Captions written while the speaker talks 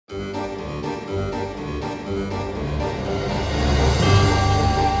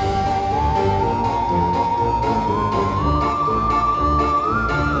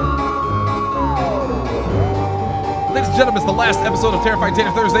gentlemen, it's the last episode of Terrifying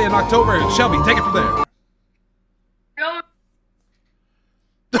Tanner Thursday in October. Shelby, take it from there.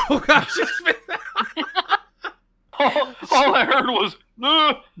 Oh gosh, all I heard was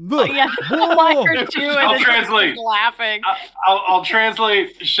Yeah, I heard too, and I'll then translate. laughing. I'll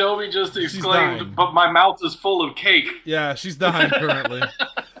translate. Shelby just exclaimed, dying. "But my mouth is full of cake." Yeah, she's dying currently.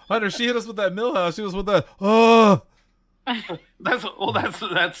 Hunter, she hit us with that Millhouse. She was with that. Oh. That's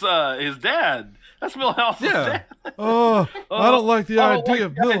his dad. That's Millhouse's dad. Oh, I don't like the idea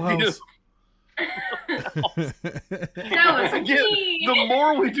of Millhouse. That was me. The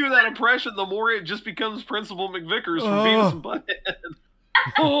more we do that impression, the more it just becomes Principal McVickers from Beavis and Butthead.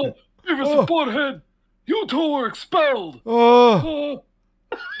 Oh, Beavis and Butthead, you two are expelled.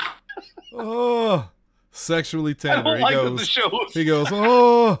 Sexually I tender. don't like that the show is, He goes,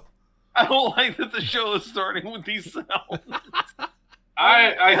 oh. I don't like that the show is starting with these sounds.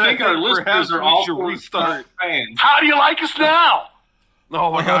 I think our Perhaps listeners are we all should restart. fans. How do you like us now? Oh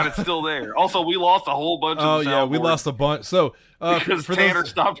my God, it's still there. Also, we lost a whole bunch of the yeah, we soundboard lost a bunch. So because for Tanner those,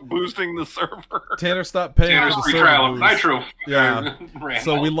 stopped boosting the server. Tanner stopped paying Tanner's for the free server trial of boost. Nitro. Yeah. ran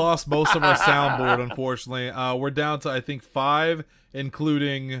So we out. lost most of our soundboard, unfortunately. We're down to, I think, 5,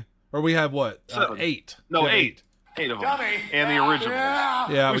 including, or we have what? 7. 8. No, We have 8. 8 of them. And the originals.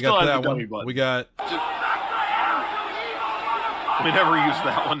 Yeah, we still got have that the one. dummy button. We got, We never used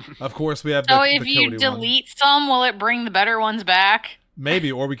that one. of course, we have So the if Cody you one. delete some, will it bring the better ones back?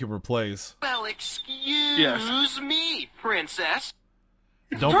 Maybe, or we could replace. Well, excuse me, princess.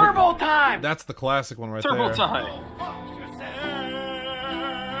 Don't Turbo time! That's the classic one right Turbo there. time.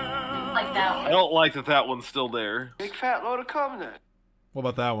 Like that I one. don't like that one's still there. Big fat load of covenant. What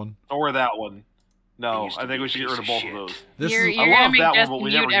about that one? Or that one. No, Used to I think be we should get rid of piece both of of those. shit. This You're is, gonna love make that just one, but we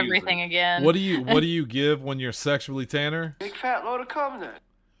mute never use everything it. again. what do you give when you're sexually Tanner? Big fat load of covenant.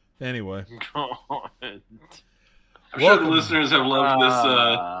 Anyway. I'm sure the listeners have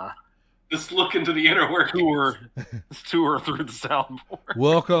loved this look into the inner workings. tour through the soundboard.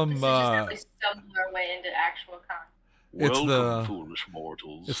 Welcome, This is just how we stumble our way into actual content. Welcome, foolish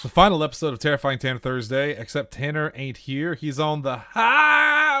mortals. it's the final episode of Terrifying Tanner Thursday, except Tanner ain't here. He's on the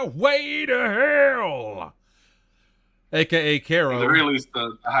highway to hell. AKA At the Caro. very least,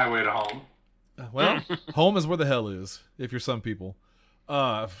 the highway to home. Well, home is where the hell is, if you're some people.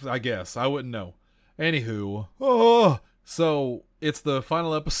 I guess. I wouldn't know. Anywho. So it's the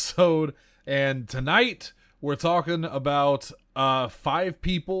final episode, and tonight we're talking about 5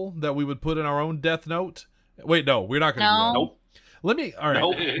 people that we would put in our own death note. Wait, no, we're not going to do that. Nope. Let me, all right,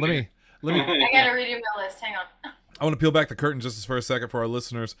 Nope. let me, I gotta redo my list. Hang on. I want to peel back the curtain just for a second for our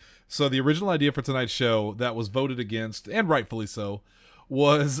listeners. So the original idea for tonight's show that was voted against, and rightfully so,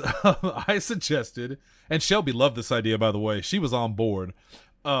 was I suggested, and Shelby loved this idea, by the way. She was on board.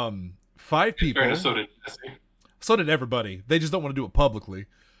 5 people. Fairness, so did Jesse. So did everybody. They just don't want to do it publicly.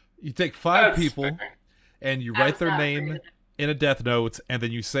 You take 5 That's people fair. and you I write was their not name agree with in a death note, and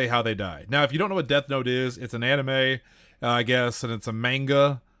then you say how they die. Now, if you don't know what death note is, it's an anime, I guess, and it's a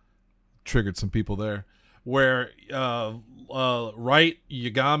manga. Triggered some people there. Where Right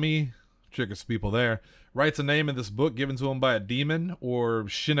Yagami triggers some people there. Writes a name in this book given to him by a demon, or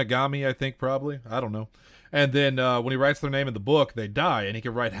Shinigami, I think, probably. I don't know. And then when he writes their name in the book, they die, and he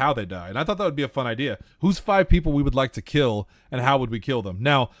can write how they die. And I thought that would be a fun idea. Who's 5 people we would like to kill, and how would we kill them?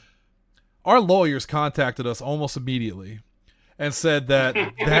 Now, our lawyers contacted us almost immediately and said that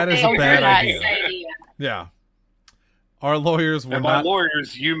that is a bad idea. Yeah. Our lawyers were And by not...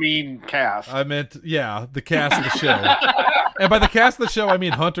 lawyers, you mean cast. I meant, yeah, the cast of the show. And by the cast of the show, I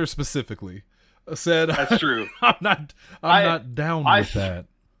mean Hunter specifically. Said, That's true. I'm not down with that.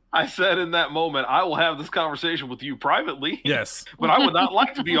 I said in that moment, I will have this conversation with you privately. Yes. But I would not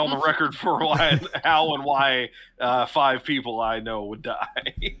like to be on the record for how and why 5 people I know would die.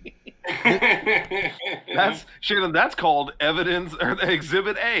 Shannon, that's called evidence or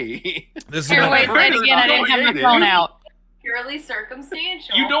Exhibit A. This is Here, not- wait, say it again. I didn't have my phone out. Purely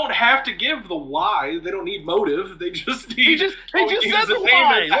circumstantial. You don't have to give the why. They don't need motive. They just need. He just said the name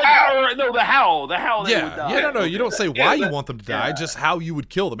why. and the how. No, the how. The how they would Yeah, die. no. You don't say why you want them to die, just how you would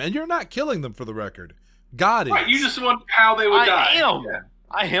kill them. And you're not killing them, for the record. God is. Right, you just want how they would die.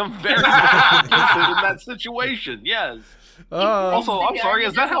 I am very interested in that situation. Yes. Also, I'm sorry.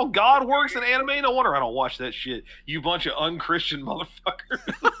 Is that how God works in anime? No wonder I don't watch that shit. You bunch of unchristian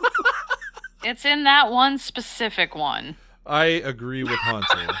motherfuckers. It's in that one specific one. I agree with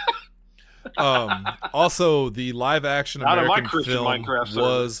Hunter. Also, the live-action Out of my American Christian film Minecraft server.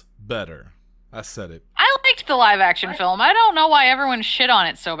 was better. I said it. I liked the live-action film. I don't know why everyone shit on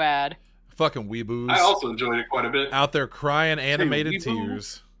it so bad. Fucking weeboos. I also enjoyed it quite a bit. out there crying animated weeboo?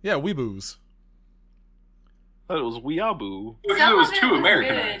 tears. Yeah, weeboos. thought it was Weeaboo. Because it was too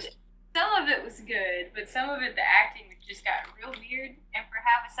Americanized. Some of it was good, but some of it, the acting just got real weird. And for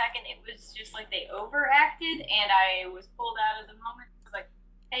half a second, it was just like they overacted, and I was pulled out of the moment. I was like,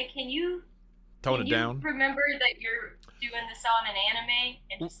 hey, can you tone it down? Remember that you're doing this on an anime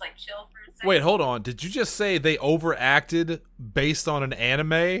and just like chill for a second? Wait, hold on. Did you just say they overacted based on an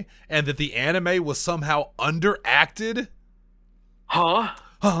anime and that the anime was somehow underacted? Huh?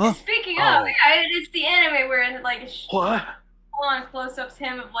 Speaking of, it's the anime where like what? On close-ups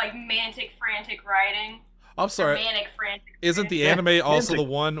him of like manic, frantic writing. I'm sorry. Manic, frantic. Isn't the anime also the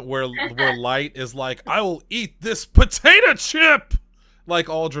one where Light is like, I will eat this potato chip, like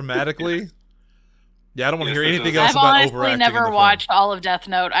all dramatically? Yeah, I don't want to hear anything else about overacting. I've honestly never watched all of Death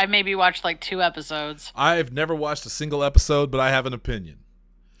Note. I maybe watched like 2 episodes. I've never watched a single episode, but I have an opinion.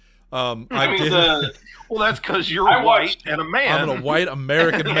 Well, that's because you're white and a man. I'm a white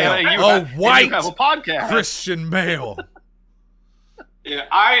American male. White you have a podcast. Christian male. Yeah,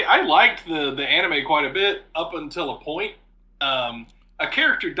 I liked the anime quite a bit up until a point. A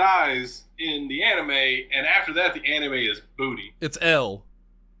character dies in the anime, and after that, the anime is booty. It's L.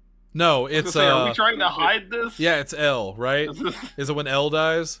 No, it's are we trying to hide this? Yeah, it's L, right? Is it when L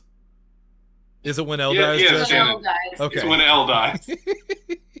dies? Is it when L dies? Yeah, when L dies. Okay. It's when L dies.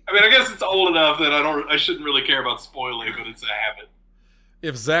 I mean, I guess it's old enough that I shouldn't really care about spoiling, but it's a habit.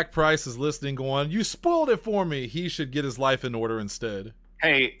 If Zach Price is listening, going, you spoiled it for me, he should get his life in order instead.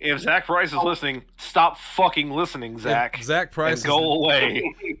 Hey, if Zach Price is listening, stop fucking listening, Zach. If Zach Price go away.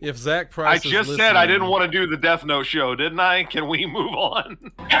 If Zach Price I just said I didn't want to do the Death Note show, didn't I? Can we move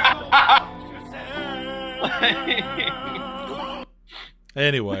on?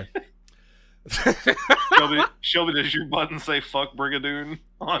 Anyway. Shelby, does your button say fuck Brigadoon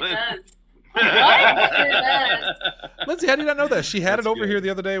on it? Lindsay, how did you not know that? She had it over here the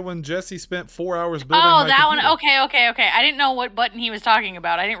other day when Jesse spent 4 hours building Oh, my that computer. one? Okay. I didn't know what button he was talking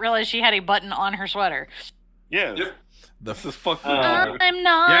about. I didn't realize she had a button on her sweater. Yeah. Yep. This is fuck I'm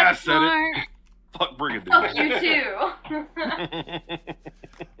not yeah, smart. Fuck Brigadoon. Fuck you too.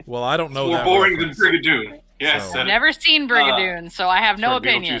 Well, I don't know More that boring reference. than Brigadoon. Yes. So. Never seen Brigadoon, so I have no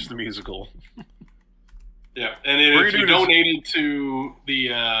opinion. Beetlejuice the musical. Yeah, and if you donated to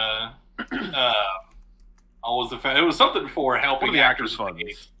the it was something for helping the actors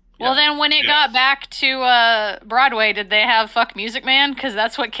funds. Well, then when it got back to Broadway, did they have Fuck Music Man? Because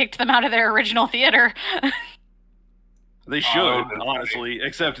that's what kicked them out of their original theater. They should, honestly,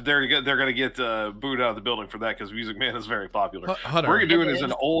 except they're going to get booed out of the building for that because Music Man is very popular. Hunter, Brigadoon is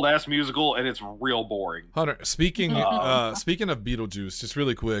an old-ass musical, and it's real boring. Hunter, speaking of Beetlejuice, just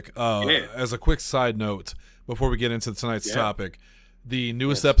really quick, as a quick side note, before we get into tonight's topic, the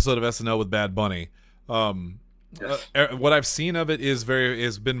newest episode of SNL with Bad Bunny, what I've seen of it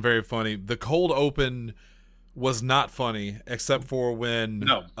has been very funny. The cold open was not funny, except for when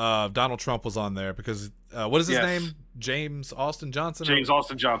Donald Trump was on there, because what is his name? James Austin Johnson? James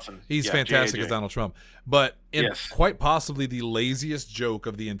Austin Johnson. He's fantastic as Donald Trump. But quite possibly the laziest joke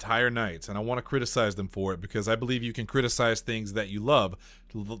of the entire night, and I want to criticize them for it, because I believe you can criticize things that you love.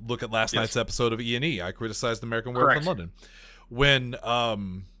 Look at last night's episode of E&E. I criticized American Werewolf in London. When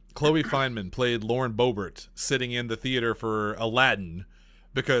Chloe Fineman played Lauren Boebert sitting in the theater for Aladdin,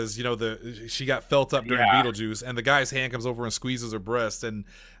 because she got felt up during Beetlejuice, and the guy's hand comes over and squeezes her breast, and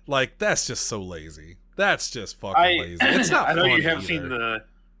like, that's just so lazy. That's just fucking lazy. It's not. I know funny you haven't seen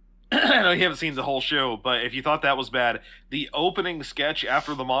I know you haven't seen the whole show, but if you thought that was bad, the opening sketch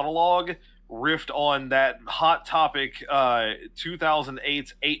after the monologue riffed on that Hot Topic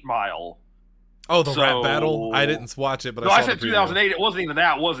 2008's 8 Mile. Oh, the rap battle? I didn't watch it, but I said 2008. It wasn't even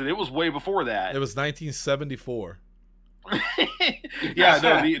that, was it? It was way before that. It was 1974. Yeah,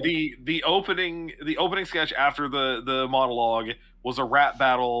 no, the opening sketch after the monologue was a rap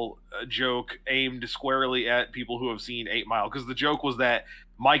battle joke aimed squarely at people who have seen 8 Mile, because the joke was that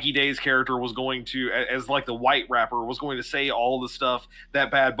Mikey Day's character was going to, as like the white rapper, was going to say all the stuff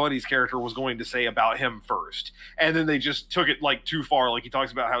that Bad Bunny's character was going to say about him first, and then they just took it like too far. Like, he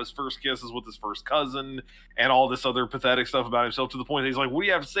talks about how his first kiss is with his first cousin and all this other pathetic stuff about himself, to the point that he's like, what do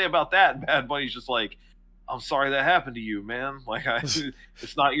you have to say about that? And Bad Bunny's just like, I'm sorry that happened to you, man. Like,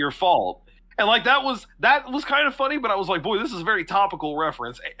 it's not your fault. And like, that was kind of funny, but I was like, boy, this is a very topical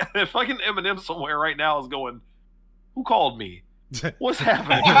reference. If fucking Eminem somewhere right now is going, who called me? What's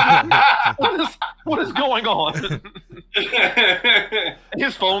happening? what is going on?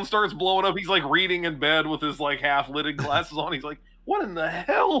 His phone starts blowing up. He's like reading in bed with his like half-lidded glasses on. He's like, what in the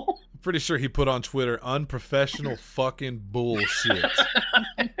hell? I'm pretty sure he put on Twitter, unprofessional fucking bullshit.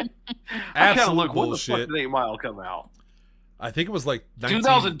 Absolute bullshit. When the fuck did 8 Mile come out? I think it was like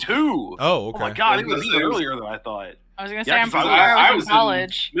 2002. Oh, okay. Oh my god, it was even earlier than I thought. I was gonna say Yeah, I'm 'cause pretty sure I was in in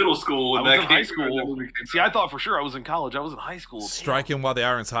college. middle school. I When was that in high came school. that movie came See, out. I thought for sure I was in college. I was in high school. Striking While the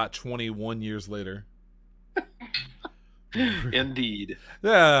Iron's Hot 21 years later. Indeed.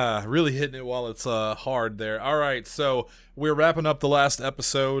 Yeah, really hitting it while it's hard there. All right, so we're wrapping up the last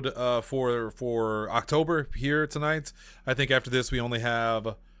episode for October here tonight. I think after this we only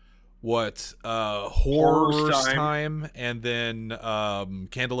have horror time and then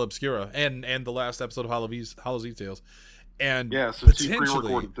Candle Obscura and the last episode of Hallows Eve Tales. And Yeah, so 2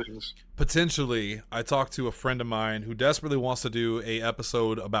 pre-recorded things. potentially, I talked to a friend of mine who desperately wants to do a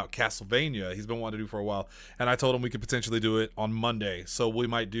episode about Castlevania. He's been wanting to do for a while, and I told him we could potentially do it on Monday. So we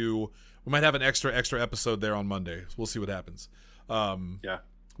might have an extra episode there on Monday. We'll see what happens. Yeah,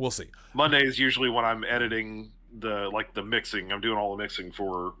 we'll see. Monday is usually when I'm editing the mixing. I'm doing all the mixing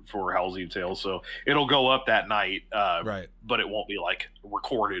for Howl's Eve Tales, so it'll go up that night. Right, but it won't be like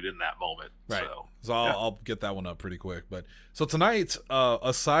recorded in that moment. Right. So yeah. I'll get that one up pretty quick. But so tonight,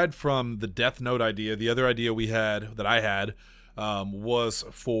 aside from the Death Note idea, the other idea that I had, was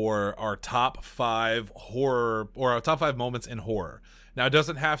for our top 5 horror or our top 5 moments in horror. Now, it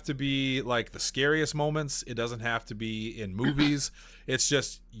doesn't have to be like the scariest moments. It doesn't have to be in movies. It's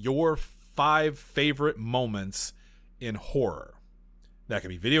just your 5 favorite moments in horror. That could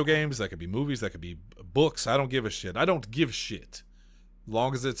be video games. That could be movies. That could be books. I don't give a shit. I don't give a shit. As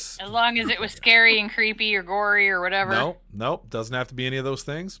long as it was scary and creepy or gory or whatever. Nope. Doesn't have to be any of those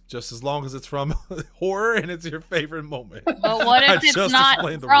things. Just as long as it's from horror and it's your favorite moment. But what if it's not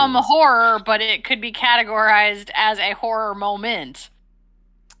from horror, but it could be categorized as a horror moment?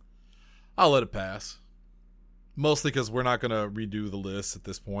 I'll let it pass. Mostly because we're not going to redo the list at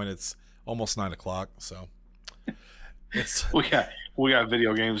this point. It's almost 9 o'clock, so we got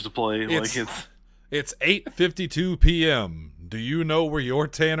video games to play. It's 8:52 p.m. Do you know where your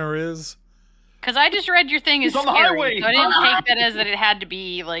Tanner is? Because I just read your thing is on the scary, highway. so I didn't take that as that it had to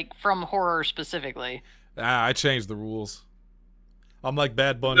be like from horror specifically. I changed the rules. I'm like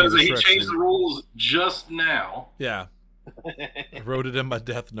Bad Bunny. He changed the rules just now. Yeah, I wrote it in my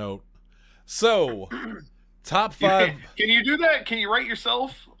Death Note. So, top 5. Can you do that? Can you write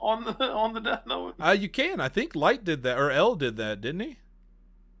yourself on the Death Note? You can. I think Light did that, or L did that, didn't he?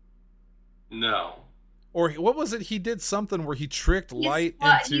 No. Or what was it? He did something where he tricked Light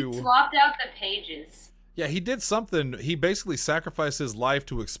into... He swapped out the pages. Yeah, he did something. He basically sacrificed his life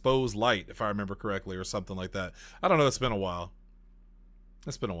to expose Light, if I remember correctly, or something like that. I don't know. It's been a while.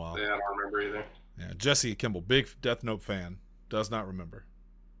 Yeah, I don't remember either. Yeah, Jesse Kimball, big Death Note fan, does not remember.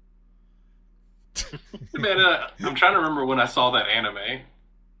 Man, I'm trying to remember when I saw that anime. It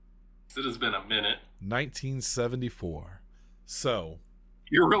has been a minute. 1974. So...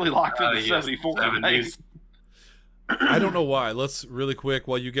 You're really locked into 74. Nice. I don't know why. Let's really quick,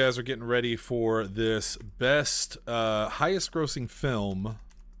 while you guys are getting ready for this best, highest grossing film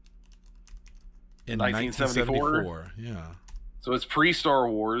in 1974. Yeah. So it's pre-Star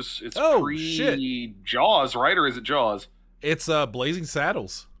Wars. It's shit. Jaws, right? Or is it Jaws? It's Blazing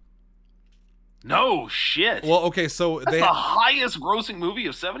Saddles. No shit. Well, okay, so that's the highest grossing movie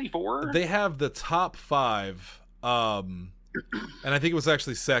of 74? They have the top 5, and I think it was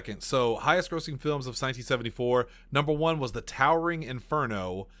actually second. So, highest grossing films of 1974. Number 1 was The Towering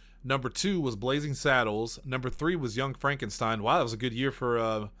Inferno. Number 2 was Blazing Saddles. Number 3 was Young Frankenstein. Wow, that was a good year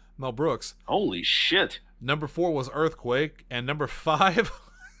for Mel Brooks. Holy shit. Number 4 was Earthquake. And number 5...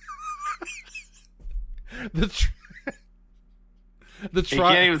 You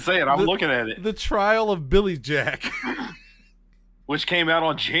can't even say it. I'm looking at it. The Trial of Billy Jack. Which came out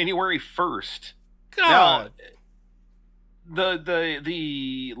on January 1st. God. Now,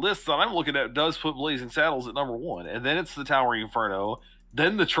 the list that I'm looking at does put Blazing Saddles at number 1, and then it's The Towering Inferno,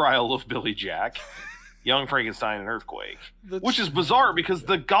 then The Trial of Billy Jack, Young Frankenstein, and Earthquake, which is bizarre because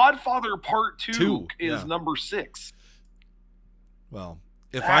The Godfather Part 2 is number 6. Well,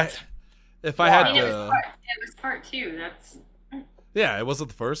 if I had to, it was part 2. That's it wasn't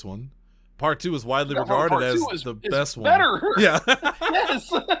the first one. Part 2 is widely regarded as the best one. Better, yeah. Yes,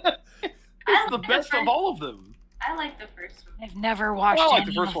 it's the best of all of them. I like the first one. I've never watched it. I like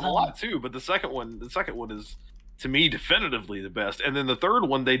the first one a lot too, but the second one is to me definitively the best. And then the third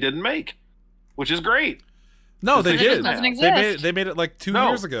one they didn't make, which is great. No, they did. Doesn't exist. They made it like 2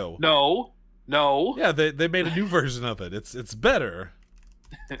 years ago. No. Yeah, they made a new version of it. It's better.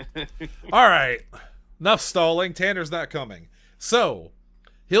 All right, enough stalling. Tanner's not coming, so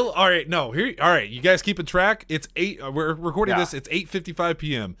all right. You guys keeping track? It's 8. We're recording this. It's 8:55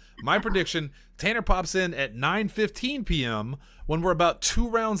 p.m. My prediction: Tanner pops in at 9:15 p.m. when we're about 2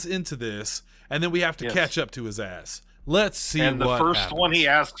 rounds into this, and then we have to catch up to his ass. Let's see. And the what first happens. one he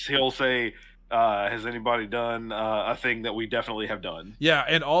asks, he'll say, "Has anybody done a thing that we definitely have done?" Yeah,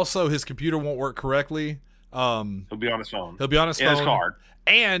 and also his computer won't work correctly. He'll be on his phone. He'll be on his In phone. his card.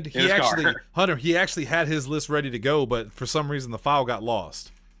 And In his car. Hunter, he actually had his list ready to go, but for some reason the file got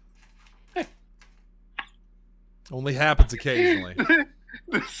lost. Only happens occasionally.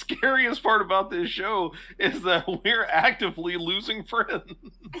 The scariest part about this show is that we're actively losing friends.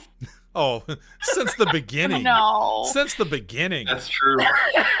 Oh, since the beginning. No. Since the beginning. That's true.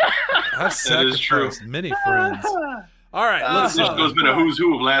 I've sacrificed many friends. All right, let's This show's been a who's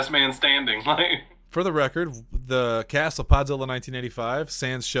who of Last Man Standing. Like, for the record, the cast of Podzilla 1985,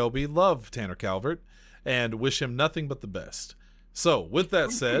 sans Shelby, love Tanner Calvert and wish him nothing but the best. So, with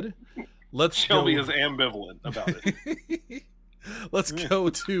that said, let's Shelby go. is ambivalent about it. Let's go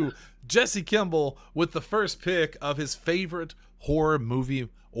to Jesse Kimball with the first pick of his favorite horror movie,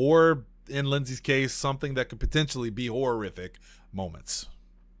 or in Lindsay's case, something that could potentially be horrific moments.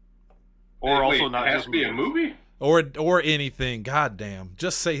 Or also wait, not it has just to be a movie? Or anything. God damn.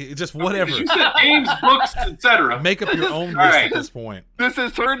 Just say, just whatever. You said games, books, etc. Make up your own list right. at this point. This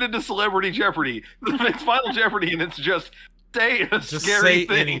has turned into Celebrity Jeopardy. It's Final Jeopardy, and it's just say a Just scary say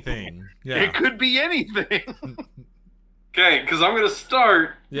thing. anything. Yeah. It could be anything. Okay, because I'm going to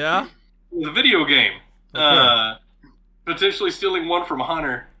start Yeah? with a video game. Okay. Potentially stealing one from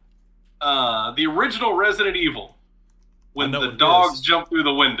Hunter. The original Resident Evil. When I know the what it dogs is. jump through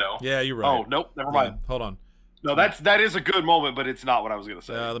the window. Yeah, you're right. Oh, nope, never mind. Yeah, hold on. No, that is a good moment, but it's not what I was gonna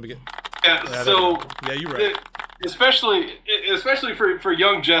say. Let me get. Yeah, Yeah, so yeah, you're right. especially for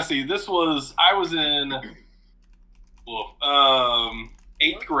young Jesse, I was in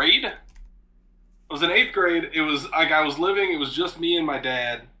 8th grade. I was in 8th grade. It was like it was just me and my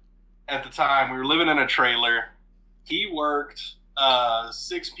dad at the time. We were living in a trailer. He worked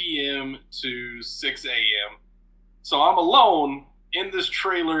 6 p.m. to 6 a.m. So I'm alone in this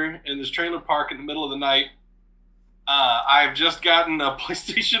trailer park in the middle of the night. I've just gotten a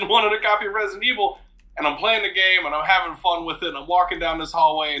PlayStation 1 and a copy of Resident Evil, and I'm playing the game, and I'm having fun with it, and I'm walking down this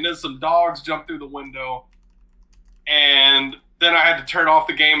hallway, and then some dogs jump through the window, and then I had to turn off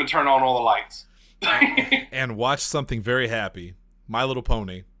the game and turn on all the lights. And watch something very happy. My Little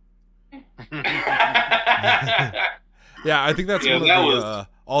Pony. Yeah, I think that's one of the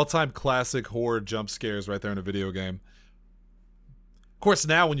all-time classic horror jump scares right there in a video game. Of course,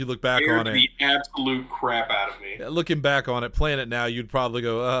 now when you look back on it, the absolute crap out of me. looking back on it, playing it now, you'd probably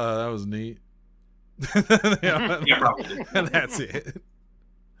go, that was neat. Yeah, probably. And that's it.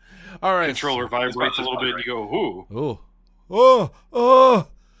 All right. Controller vibrates a little bit, and you go, "Ooh,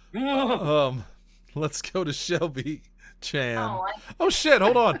 Let's go to Shelby Chan. Oh, Oh shit,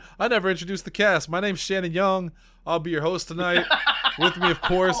 hold on. I never introduced the cast. My name's Shannon Young. I'll be your host tonight. With me, of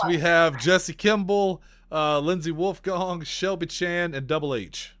course, we have Jesse Kimball, Lindsay Wolfgong, Shelby Chan, and Double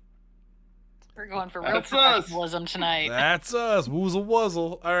H. We're going for real That's us. professionalism tonight. That's us. Woozle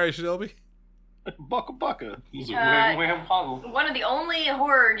wuzzle. All right, Shelby. bucka bucka." It was a wham puzzle. one of the only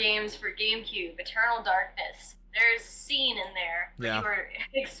horror games for GameCube, Eternal Darkness. There's a scene in there where Yeah. you are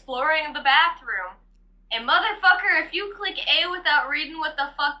exploring the bathroom, and motherfucker, if you click A without reading what the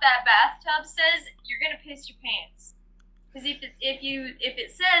fuck that bathtub says, you're gonna piss your pants. Because if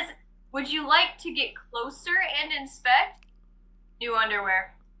it says, "Would you like to get closer and inspect?" New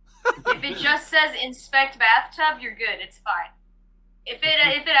underwear. If it just says "inspect bathtub," you're good. It's fine. If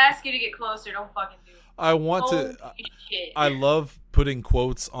it asks you to get closer, don't fucking do it. I want to. Holy shit. I love putting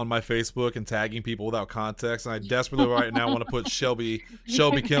quotes on my Facebook and tagging people without context, and I desperately right now want to put Shelby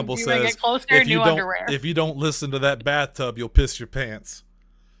Kimball You wanna says, get closer, new underwear. if you don't listen to that bathtub, you'll piss your pants.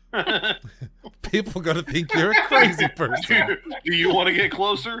 People are gonna think you're a crazy person. Do you want to get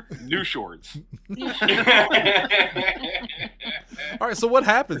closer? New shorts. All right, so what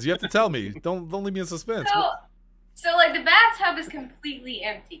happens? You have to tell me. Don't leave me in suspense. So like the bathtub is completely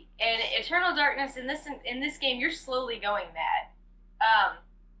empty, and Eternal Darkness in this game you're slowly going mad.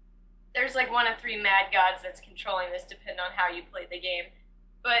 There's like one of 3 mad gods that's controlling this, depending on how you play the game.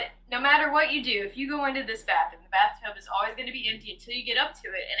 But no matter what you do, if you go into this bathroom, the bathtub is always going to be empty until you get up to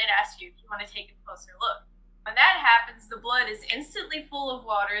it, and it asks you if you want to take a closer look. When that happens, the blood is instantly full of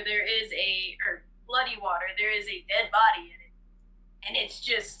water. Bloody water. There is a dead body in it, and it's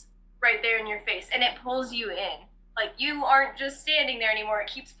just right there in your face, and it pulls you in. Like, you aren't just standing there anymore. It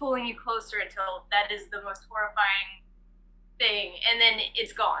keeps pulling you closer until that is the most horrifying thing, and then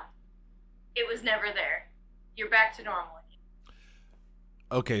it's gone. It was never there. You're back to normal.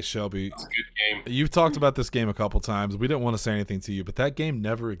 Okay, Shelby, It's a good game. you've talked about this game a couple times. We didn't want to say anything to you, but that game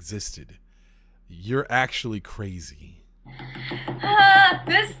never existed. You're actually crazy.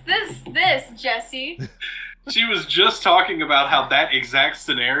 This, Jesse. She was just talking about how that exact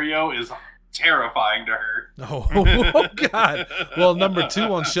scenario is terrifying to her. Oh, God. Well, number 2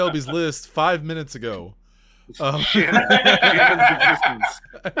 on Shelby's list 5 minutes ago. Shannon's existence.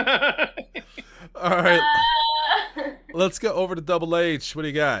 All right. Let's go over to Double H. What do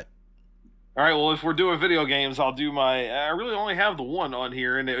you got? All right, well, if we're doing video games, I'll do I really only have the one on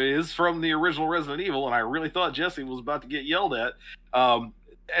here, and it is from the original Resident Evil, and I really thought Jesse was about to get yelled at.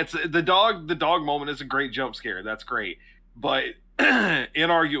 It's the dog moment is a great jump scare. That's great. But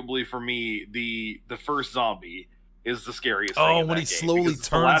inarguably for me, the first zombie is the scariest thing. Oh, when he slowly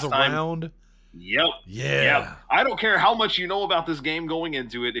turns around. Yep. Yeah. Yep. I don't care how much you know about this game going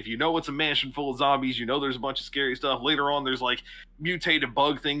into it. If you know it's a mansion full of zombies, you know there's a bunch of scary stuff. Later on, there's like mutated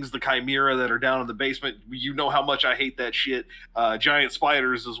bug things, the Chimera that are down in the basement. You know how much I hate that shit. Giant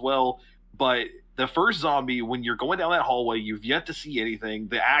spiders as well. But the first zombie, when you're going down that hallway, you've yet to see anything.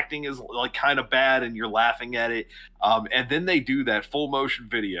 The acting is like kind of bad and you're laughing at it. And then they do that full motion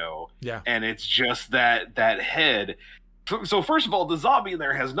video. Yeah. And it's just that head. So first of all, the zombie in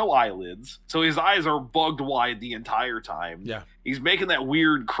there has no eyelids, so his eyes are bugged wide the entire time. Yeah. He's making that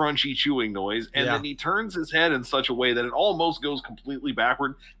weird crunchy chewing noise, and then he turns his head in such a way that it almost goes completely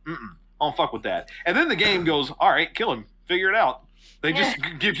backward. I don't fuck with that. And then the game goes, all right, kill him, figure it out. They just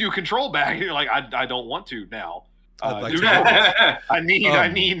give you control back, and you're like, I don't want to now. I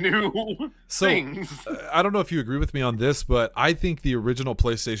need new things. I don't know if you agree with me on this, but I think the original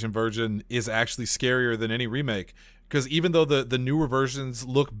PlayStation version is actually scarier than any remake. Because even though the newer versions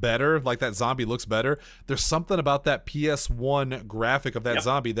look better, like that zombie looks better, there's something about that PS1 graphic of that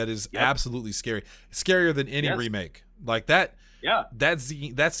zombie that is absolutely scary. Scarier than any remake. Like that. Yeah. That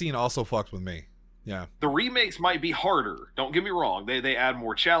scene also fucked with me. Yeah. The remakes might be harder. Don't get me wrong. They add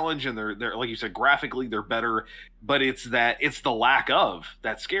more challenge and they're like you said, graphically they're better, but it's the lack of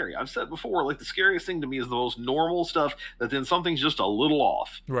that's scary. I've said before, like the scariest thing to me is the most normal stuff that then something's just a little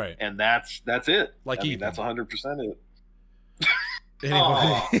off. Right. And that's it. Like I mean, that's 100% it. Anyway.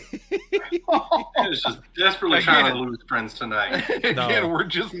 I was just desperately trying to lose friends tonight. Again, we're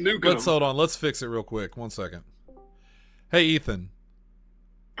just nuking Let's hold on. Let's fix it real quick. 1 second. Hey, Ethan.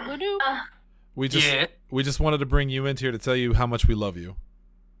 We just wanted to bring you in here to tell you how much we love you.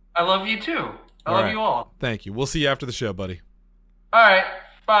 I love you too. I love you all. Thank you. We'll see you after the show, buddy. All right.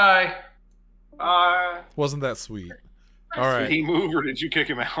 Bye. Wasn't that sweet? All right. Did he move or did you kick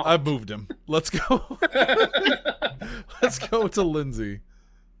him out? I moved him. Let's go. Let's go to Lindsay.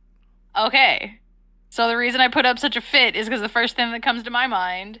 Okay. So the reason I put up such a fit is because the first thing that comes to my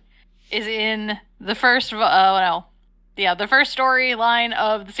mind is in the first the first storyline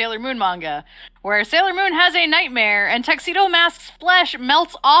of the Sailor Moon manga, where Sailor Moon has a nightmare and Tuxedo Mask's flesh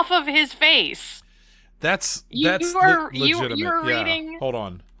melts off of his face. That's legitimate. You were reading. Hold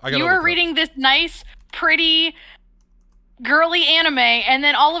on. You were reading this nice, pretty, girly anime, and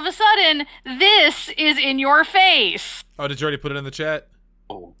then all of a sudden, this is in your face. Oh, did you already put it in the chat?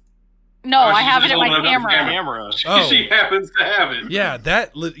 No, I have it in my camera. She happens to have it. Yeah,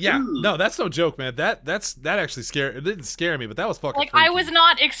 no, that's no joke, man. That actually scared. It didn't scare me, but that was fucking. Like freaky. I was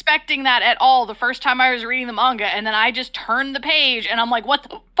not expecting that at all the first time I was reading the manga, and then I just turned the page, and I'm like, "What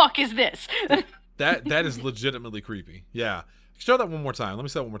the fuck is this?" that is legitimately creepy. Yeah, show that one more time. Let me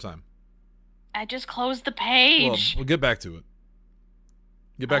see that one more time. I just closed the page. We'll get back to it.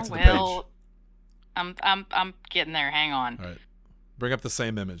 Get back to the page. I'm getting there. Hang on. All right. Bring up the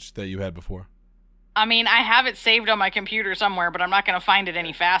same image that you had before. I mean, I have it saved on my computer somewhere, but I'm not going to find it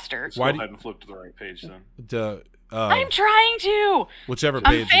any faster. Go ahead and flip to the right page then. I'm trying to. Whichever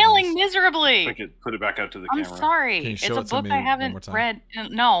page. I'm failing miserably. Put it back up to the camera. I'm sorry. It's a book I haven't read.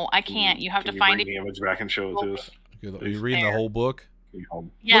 No, I can't. You have to find it. Bring the image back and show it to us. Are you reading the whole book?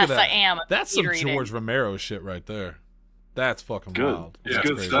 Yes, I am. That's some George Romero shit right there. That's fucking wild. It's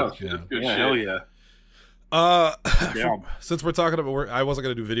good stuff. Yeah. Good shit. Hell yeah. Since we're talking about, I wasn't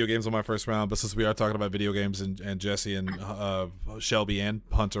gonna do video games on my first round, but since we are talking about video games and Jesse and Shelby and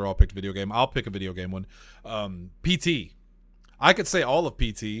Hunter all picked a video game, I'll pick a video game one. PT. I could say all of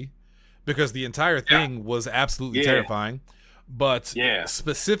PT because the entire thing was absolutely terrifying, but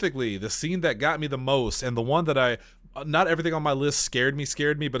specifically the scene that got me the most and the one that not everything on my list scared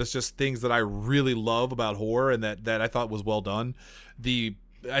me, but it's just things that I really love about horror and that I thought was well done.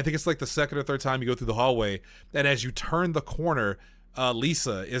 I think it's like the second or third time you go through the hallway, and as you turn the corner,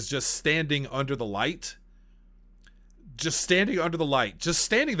 Lisa is just standing under the light. Just standing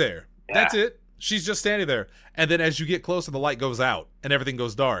there. Yeah. That's it. She's just standing there. And then as you get closer, the light goes out and everything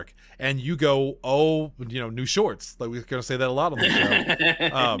goes dark. And you go, oh, new shorts. Like, we're going to say that a lot on the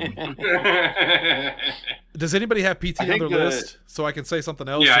show. Does anybody have PT on their list so I can say something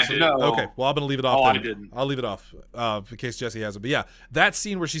else? Yeah, I did. No. Okay, well, I'm going to leave it off. Oh, then. I didn't. I'll leave it off in case Jesse has it. But yeah, that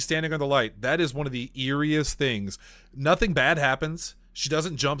scene where she's standing under the light, that is one of the eeriest things. Nothing bad happens. She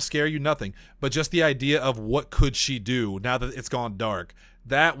doesn't jump scare you, nothing. But just the idea of what could she do now that it's gone dark,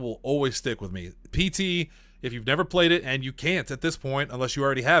 that will always stick with me. PT, if you've never played it, and you can't at this point unless you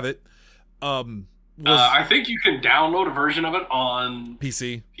already have it, I think you can download a version of it on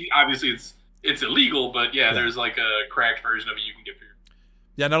PC. Obviously, it's illegal, but yeah, there's like a cracked version of it you can get for your...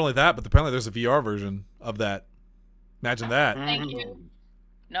 Yeah, not only that, but apparently there's a VR version of that. Imagine that. Thank you.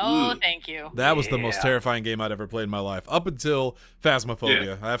 No, thank you. That was the most terrifying game I'd ever played in my life, up until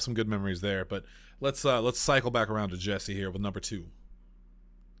Phasmophobia. I have some good memories there, but let's cycle back around to Jesse here with number 2.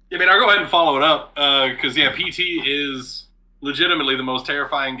 Yeah, I mean, I'll go ahead and follow it up, because, PT is legitimately the most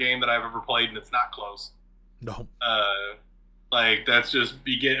terrifying game that I've ever played, and it's not close. No. Like, that's just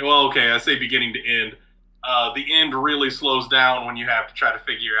I say beginning to end. The end really slows down when you have to try to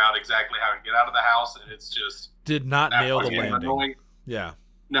figure out exactly how to get out of the house, and it's just... Did not nail the landing. Annoying. Yeah.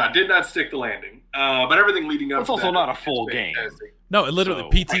 No, did not stick the landing. But everything leading up It's to also that not a is full game. fantastic. No, it literally,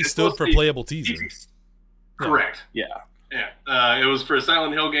 PT stood for playable teaser. Correct. Yeah. Yeah. It was for a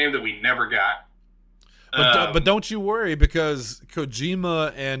Silent Hill game that we never got. But don't you worry, because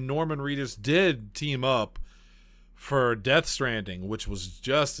Kojima and Norman Reedus did team up for Death Stranding, which was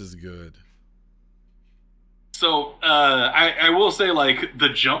just as good. So I will say, like, the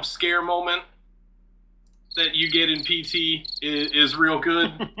jump scare moment that you get in PT is real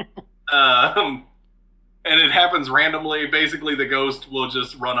good. And it happens randomly. Basically, the ghost will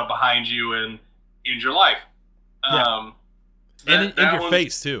just run up behind you and end your life. And in your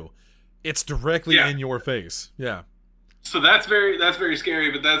face, too. It's directly in your face. Yeah. So that's very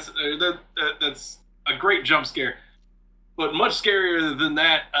scary, but that's a great jump scare. But much scarier than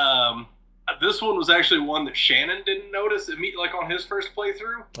that, this one was actually one that Shannon didn't notice like on his first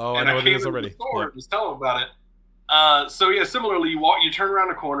playthrough. Oh, I know what it is already. And was telling him about it. So yeah, similarly, you turn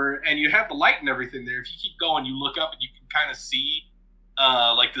around a corner and you have the light and everything there. If you keep going, you look up and you can kind of see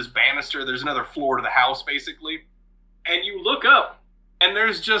like this banister. There's another floor to the house, basically. And you look up, and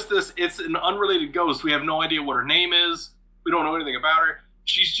there's just this, it's an unrelated ghost. We have no idea what her name is. We don't know anything about her.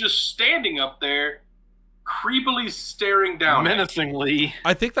 She's just standing up there, creepily staring down. Menacingly.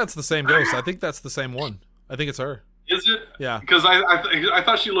 I think that's the same ghost. I think that's the same one. I think it's her. Is it? Yeah. Because I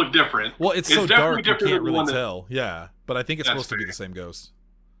thought she looked different. Well, it's so dark you can't really than tell. Yeah. But I think it's supposed to be the same ghost.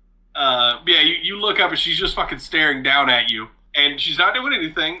 Yeah, you look up and she's just fucking staring down at you. And she's not doing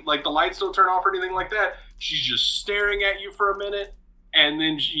anything. Like, the lights don't turn off or anything like that. She's just staring at you for a minute, and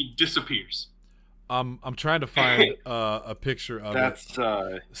then she disappears. I'm trying to find a picture of it.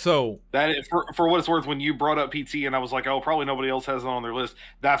 So that for what it's worth, when you brought up PT and I was like, oh, probably nobody else has it on their list.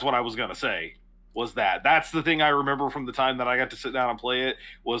 That's what I was gonna say. Was that's the thing I remember from the time that I got to sit down and play it,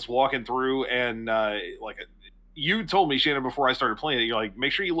 was walking through and you told me, Shannon, before I started playing it, you're like,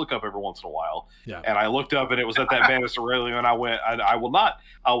 make sure you look up every once in a while. Yeah. And I looked up and it was at that banister railing, and I went, I will not.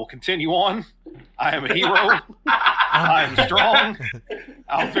 I will continue on. I am a hero. I am strong.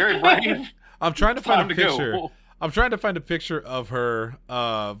 I'm very brave. I'm trying to find a picture. I'm trying to find a picture of her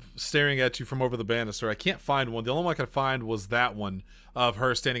staring at you from over the banister. I can't find one. The only one I could find was that one of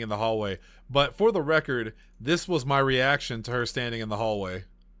her standing in the hallway. But for the record, this was my reaction to her standing in the hallway.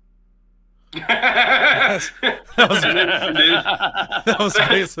 that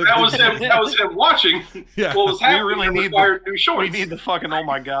was him watching. Yeah. What was happening? We really need new shorts. We need the fucking oh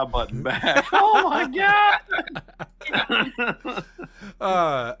my god button back. Oh my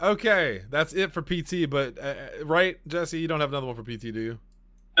god. Okay, that's it for PT. But right, Jesse, you don't have another one for PT, do you?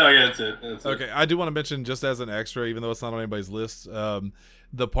 Oh yeah, that's it. Okay, I do want to mention, just as an extra, even though it's not on anybody's list,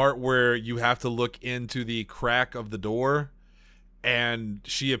 the part where you have to look into the crack of the door, and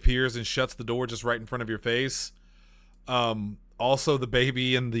she appears and shuts the door just right in front of your face. Also, the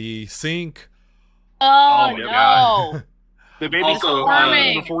baby in the sink. Oh my no! God. The baby's Also,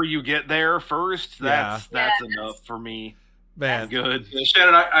 before you get there first. That's enough for me. Man, good.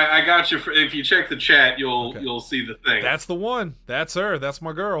 Shannon, I got you. If you check the chat, you'll see the thing. That's the one. That's her. That's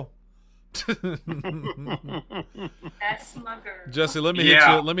my girl. That's my girl. Jesse, let me hit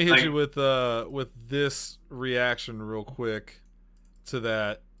you. Let me hit you with this reaction real quick to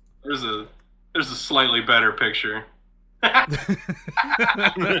that. There's a slightly better picture. That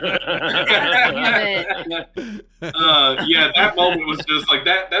moment was just like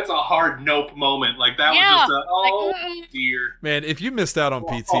that. That's a hard nope moment. Like that was just dear. Man, if you missed out on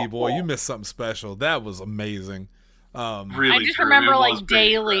PT, boy, you missed something special. That was amazing. Really, I just remember like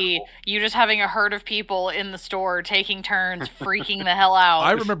daily, you just having a herd of people in the store taking turns, freaking the hell out.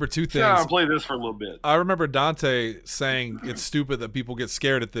 I remember two things. I'll play this for a little bit. I remember Dante saying it's stupid that people get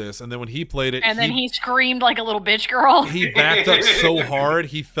scared at this, and then when he played it, and then he screamed like a little bitch girl. He backed up so hard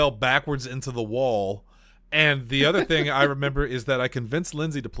he fell backwards into the wall. And the other thing I remember is that I convinced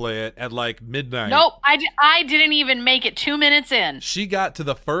Lindsay to play it at like midnight. Nope, I didn't even make it 2 minutes in. She got to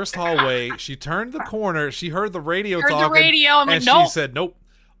the first hallway. She turned the corner. She heard the radio talking. And she said, nope.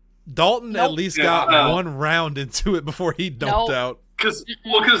 Dalton at least got one round into it before he dumped out. Because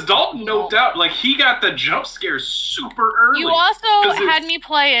Dalton noped out. Like, he got the jump scare super early. You also had me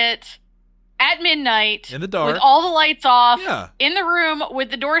play it at midnight in the dark with all the lights off, Yeah. in the room with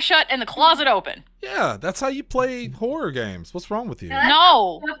the door shut and the closet open. Yeah, that's how you play horror games. What's wrong with you?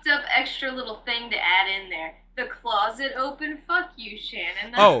 No. Hooked up extra little thing to add in there. The closet open. Fuck you,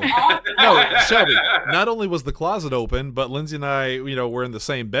 Shannon. That's awful. No, Shelby. Not only was the closet open, but Lindsay and I, were in the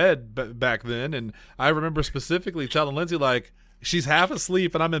same bed back then, and I remember specifically telling Lindsay, like, she's half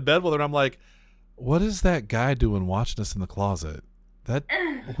asleep and I'm in bed with her, and I'm like, what is that guy doing watching us in the closet?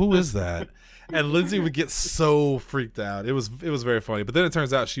 Who is that? And Lindsay would get so freaked out. It was very funny. But then it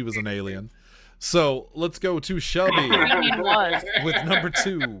turns out she was an alien. So let's go to Shelby with number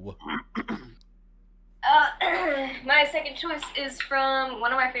 2. My second choice is from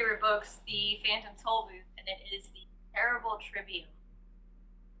one of my favorite books, The Phantom Tollbooth, and it is The Terrible Trivium.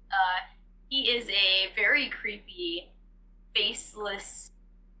 He is a very creepy, faceless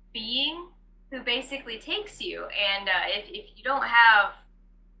being who basically takes you, and if you don't have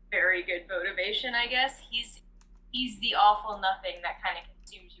very good motivation, I guess, he's the awful nothing that kind of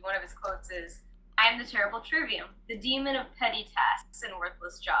consumes you. One of his quotes is, "I am the terrible trivium, the demon of petty tasks and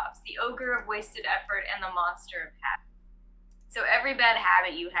worthless jobs, the ogre of wasted effort and the monster of habit." So every bad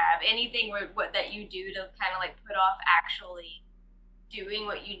habit you have, anything that you do to kind of like put off actually doing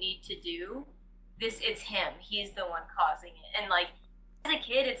what you need to do, it's him. He's the one causing it. And like, as a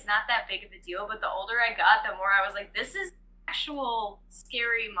kid, it's not that big of a deal, but the older I got, the more I was like, this is actual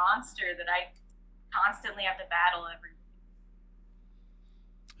scary monster that I constantly have to battle every week.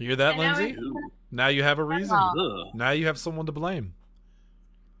 You hear that, Lindsay? Now you have a reason. Now you have someone to blame.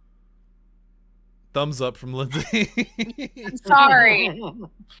 Thumbs up from Lindsay. Sorry.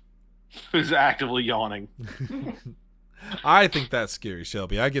 Who's actively yawning. I think that's scary,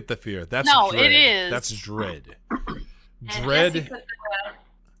 Shelby. I get the fear. That's dread. It is. That's dread. Dread.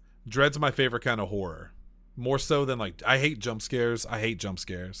 Dread's my favorite kind of horror. More so than like, I hate jump scares.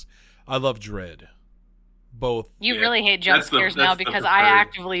 I love dread. Both. You really hate jump scares now because I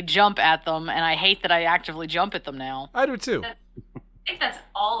actively jump at them, and I hate that I actively jump at them now. I do too. I think that's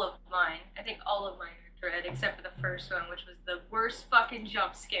all of mine. I think all of mine are dread, except for the first one, which was the worst fucking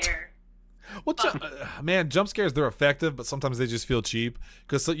jump scare. Well, man, jump scares, they're effective, but sometimes they just feel cheap.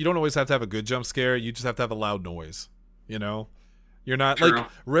 Because you don't always have to have a good jump scare. You just have to have a loud noise. You're not True. like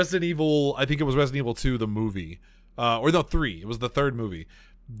Resident Evil. I think it was Resident Evil 2, the movie, or no, 3. It was the third movie.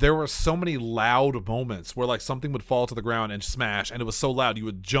 There were so many loud moments where like something would fall to the ground and smash, and it was so loud you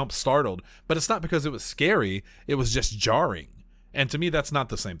would jump startled. But it's not because it was scary; it was just jarring. And to me, that's not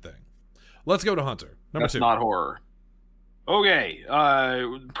the same thing. Let's go to Hunter. Number 2. That's not horror. Okay,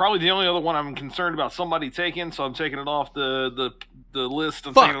 probably the only other one I'm concerned about somebody taking, so I'm taking it off the list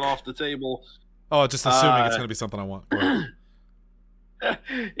and taking it off the table. Oh, just assuming it's going to be something I want.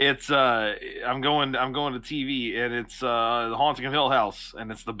 It's I'm going to TV, and it's The Haunting of Hill House,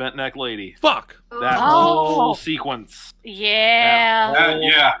 and it's the bent neck lady. Fuck that whole sequence. Yeah.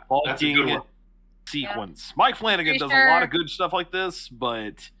 That's a good one. Sequence. Yeah. Mike Flanagan does a lot of good stuff like this,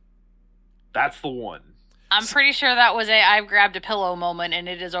 but that's the one. I'm pretty sure that was I've grabbed a pillow moment, and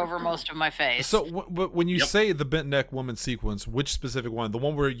it is over most of my face. So when you say the bent neck woman sequence, which specific one? The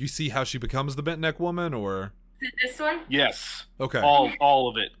one where you see how she becomes the bent neck woman, or this one? Yes. Okay. All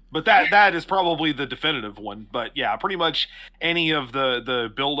of it. But that is probably the definitive one. But yeah, pretty much any of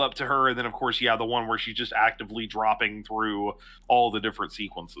the build up to her, and then of course, the one where she's just actively dropping through all the different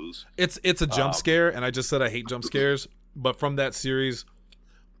sequences. It's a jump scare, and I just said I hate jump scares, but from that series,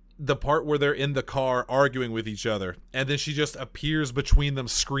 the part where they're in the car arguing with each other, and then she just appears between them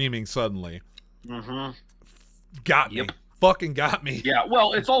screaming suddenly. Mm-hmm. Got me. Fucking got me. Yeah,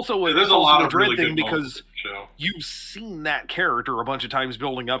 well, it's also there's a lot of dread really thing good because you've seen that character a bunch of times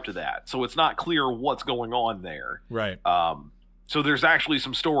building up to that, so it's not clear what's going on there. Right. So there's actually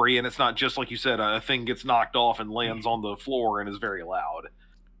some story, and it's not just like you said, a thing gets knocked off and lands on the floor and is very loud.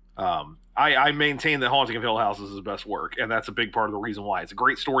 I maintain that Haunting of Hill House is his best work, and that's a big part of the reason why. It's a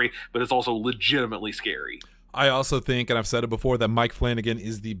great story, but it's also legitimately scary. I also think, and I've said it before, that Mike Flanagan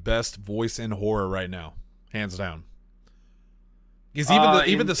is the best voice in horror right now, hands down. Because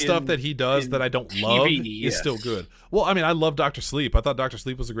even the stuff that he does that I don't TV, love yes. is still good. Well, I mean, I love Dr. Sleep. I thought Dr.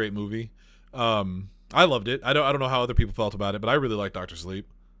 Sleep was a great movie. I loved it. I don't know how other people felt about it, but I really like Dr. Sleep.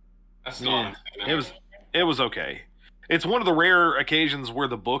 I still haven't seen It was okay. It's one of the rare occasions where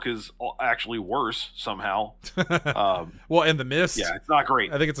the book is actually worse somehow. Well, and The Mist. Yeah, it's not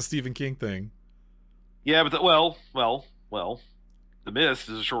great. I think it's a Stephen King thing. Yeah, but well, The Mist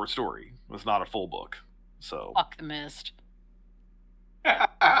is a short story. It's not a full book. So Fuck The Mist.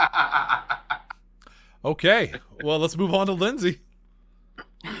 Okay, well, let's move on to Lindsay,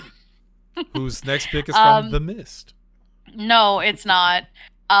 whose next pick is from The Mist. No, it's not.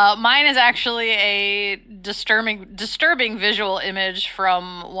 Mine is actually a disturbing visual image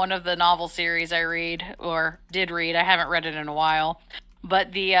from one of the novel series I read, or did read. I haven't read it in a while.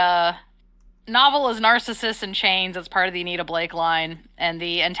 But the novel is Narcissus in Chains. It's part of the Anita Blake line. And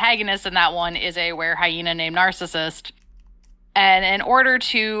the antagonist in that one is a were-hyena named Narcissus. And in order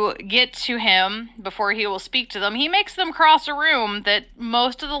to get to him before he will speak to them, he makes them cross a room that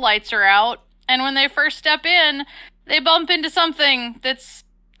most of the lights are out. And when they first step in, they bump into something that's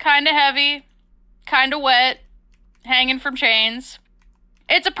kind of heavy, kind of wet, hanging from chains.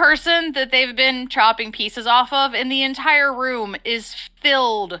 It's a person that they've been chopping pieces off of, and the entire room is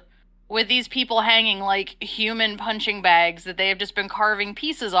filled with these people hanging like human punching bags that they have just been carving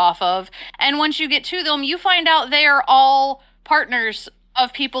pieces off of. And once you get to them, you find out they are all partners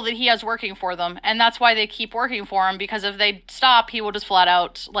of people that he has working for them, and that's why they keep working for him, because if they stop, he will just flat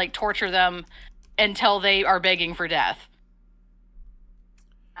out like torture them until they are begging for death.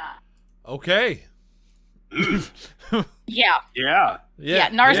 Okay. Yeah. Yeah.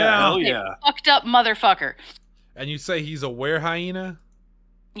 Narcissistic, fucked up motherfucker. And you say he's a were-hyena?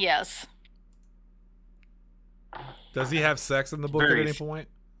 Yes. Does he have sex in the book at any point?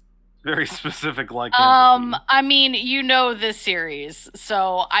 Very specific, like. I mean, you know this series,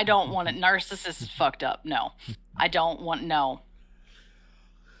 so I don't want it. Narcissist is fucked up. No, I don't want. No.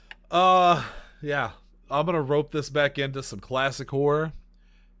 Yeah. I'm gonna rope this back into some classic horror.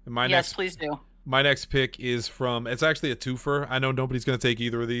 And yes, please do. My next pick is from. It's actually a twofer. I know nobody's gonna take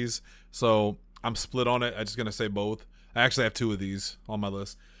either of these, so I'm split on it. I'm just gonna say both. I actually have two of these on my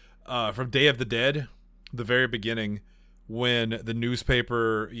list. From Day of the Dead, the very beginning. When the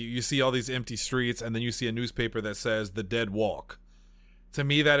newspaper, you see all these empty streets, and then you see a newspaper that says "The Dead Walk." To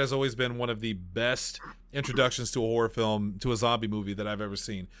me, that has always been one of the best introductions to a horror film, to a zombie movie that I've ever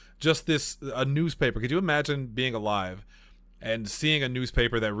seen. Just a newspaper. Could you imagine being alive and seeing a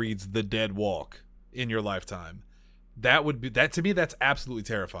newspaper that reads "The Dead Walk" in your lifetime? That to me, that's absolutely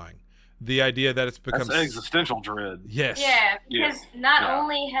terrifying. The idea that it's become That's existential dread. Yes. Yeah, because not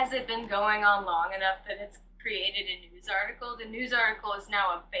only has it been going on long enough that it's created a news article, the news article is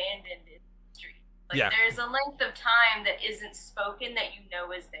now abandoned in the street. Like, there's a length of time that isn't spoken that you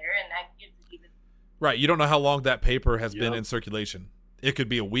know is there, and that gives it even. Right, you don't know how long that paper has been in circulation. It could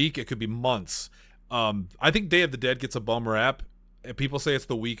be a week, it could be months. I think Day of the Dead gets a bum rap. People say it's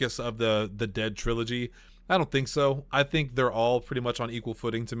the weakest of the Dead trilogy. I don't think so. I think they're all pretty much on equal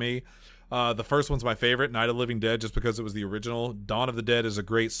footing to me. The first one's my favorite, Night of the Living Dead, just because it was the original. Dawn of the Dead is a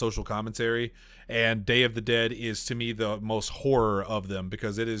great social commentary, and Day of the Dead is, to me, the most horror of them,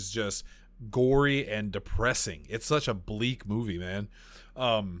 because it is just gory and depressing. It's such a bleak movie, man.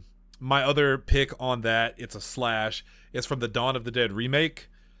 My other pick on that, it's a slash. It's from the Dawn of the Dead remake,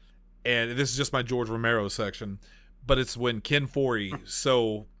 and this is just my George Romero section, but it's when Ken Foree,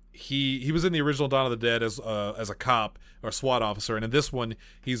 so he was in the original Dawn of the Dead as a cop or a SWAT officer, and in this one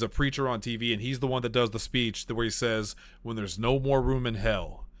he's a preacher on TV, and he's the one that does the speech where he says, "When there's no more room in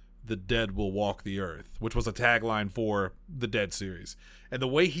hell, the dead will walk the earth," which was a tagline for the Dead series. And the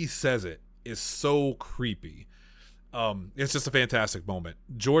way he says it is so creepy. It's just a fantastic moment.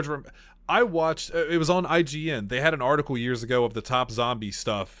 I watched, it was on IGN. They had an article years ago of the top zombie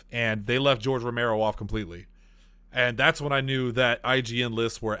stuff, and they left George Romero off completely. And that's when I knew that IGN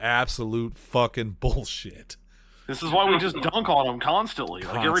lists were absolute fucking bullshit. This is why we just dunk on them constantly.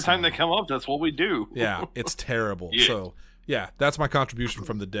 Like every time they come up, that's what we do. Yeah, it's terrible. Yeah. So, yeah, that's my contribution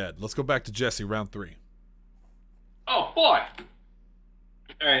from the Dead. Let's go back to Jesse, round 3. Oh, boy.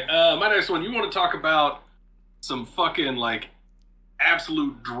 All right, my next one, you want to talk about some fucking, like,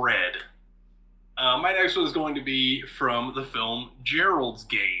 absolute dread. My next one is going to be from the film Gerald's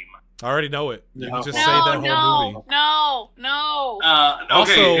Game. I already know it. You can just say No, that whole movie. no.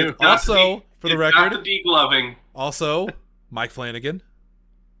 Okay. Also, for the record, not the degloving. Also, Mike Flanagan.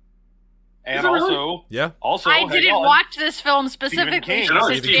 And also, I didn't watch this film specifically King.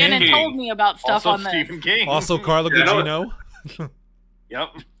 because Stephen Shannon King. told me about stuff also on this. Stephen King. Also, Carla Gugino. Yep.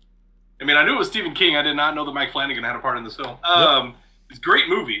 I mean, I knew it was Stephen King. I did not know that Mike Flanagan had a part in this film. It's a great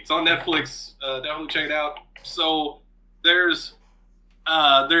movie. It's on Netflix. Definitely check it out. So there's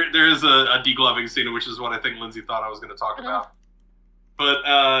there is a degloving scene, which is what I think Lindsay thought I was going to talk about.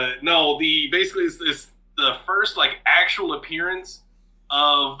 But no, basically it's the first like actual appearance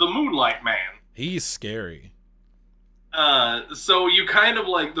of the Moonlight Man. He's scary. So you kind of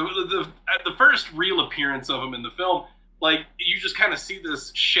like the first real appearance of him in the film. Like, you just kind of see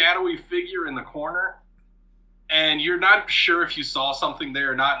this shadowy figure in the corner, and you're not sure if you saw something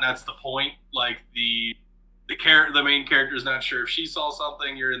there or not, and that's the point. Like, the main character is not sure if she saw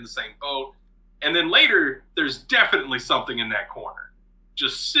something, you're in the same boat. And then later, there's definitely something in that corner,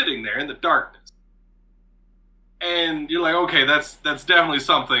 just sitting there in the darkness. And you're like, okay, that's definitely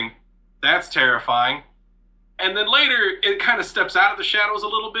something. That's terrifying. And then later, it kind of steps out of the shadows a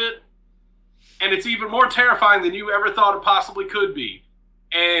little bit, and it's even more terrifying than you ever thought it possibly could be.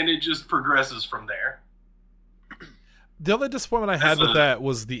 And it just progresses from there. The only disappointment I had with that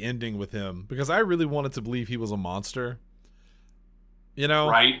was the ending with him, because I really wanted to believe he was a monster. You know?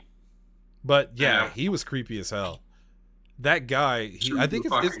 Right. But yeah, he was creepy as hell. That guy, I think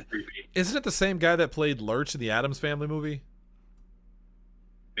isn't it the same guy that played Lurch in the Addams Family movie?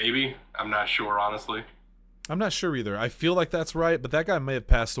 Maybe. I'm not sure, honestly. I'm not sure either. I feel like that's right, but that guy may have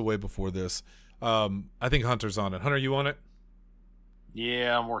passed away before this. I think Hunter's on it. Hunter, you on it?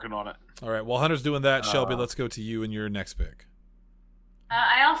 Yeah, I'm working on it. All right. While Hunter's doing that, Shelby, let's go to you and your next pick.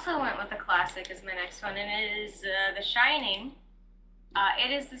 I also went with a classic as my next one, and it is The Shining.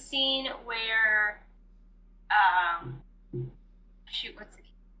 It is the scene where, what's the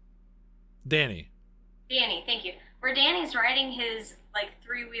Danny, thank you. Where Danny's riding his like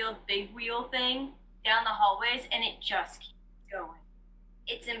 3-wheeled big wheel thing down the hallways, and it just keeps going.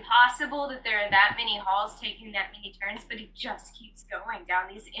 It's impossible that there are that many halls taking that many turns, but it just keeps going down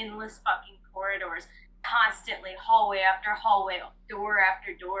these endless fucking corridors, constantly, hallway after hallway, door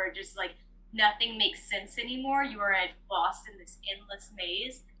after door, just like nothing makes sense anymore. You are lost in this endless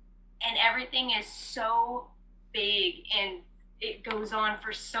maze, and everything is so big, and it goes on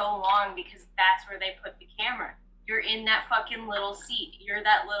for so long because that's where they put the camera. You're in that fucking little seat. You're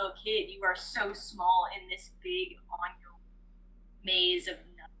that little kid. You are so small in this big ongoing maze of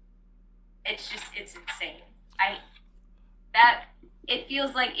nothing. It's insane. It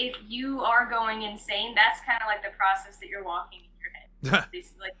feels like if you are going insane, that's kind of like the process that you're walking in your head. This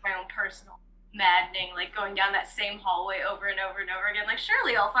is like my own personal maddening, like going down that same hallway over and over and over again. Like,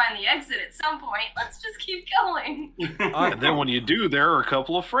 surely I'll find the exit at some point. Let's just keep going. And then when you do, there are a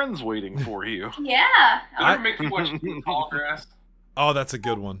couple of friends waiting for you. Yeah. I make you watch Tallgrass. Oh, that's a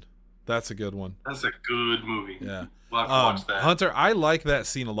good one. That's a good good movie. Yeah. We'll have to watch that. Hunter, I like that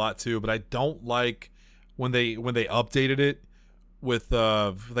scene a lot too, but I don't like when they updated it with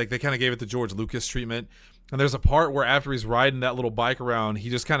like they kind of gave it the George Lucas treatment. And there's a part where after he's riding that little bike around, he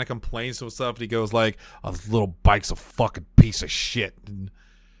just kind of complains to himself, and he goes like, "Oh, this little bike's a fucking piece of shit." And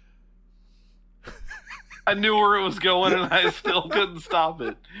I knew where it was going, and I still couldn't stop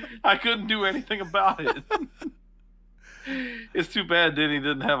it. I couldn't do anything about it. It's too bad Denny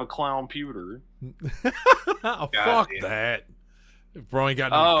didn't have a clown pewter. Oh, fuck that. Bro ain't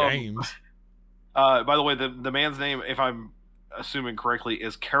got no games. By the way, the man's name, if I'm assuming correctly,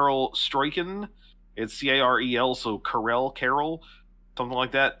 is Carol Struycken. It's Carel, so Carol, something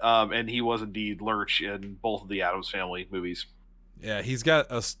like that. And he was indeed Lurch in both of the Addams Family movies. Yeah, he's got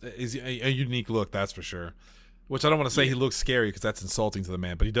a unique look, that's for sure. Which I don't want to say he looks scary because that's insulting to the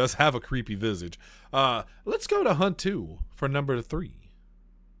man, but he does have a creepy visage. Let's go to Hunt 2 for number 3.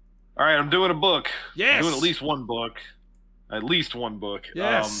 All right, I'm doing a book. Yes. I'm doing at least one book. At least one book.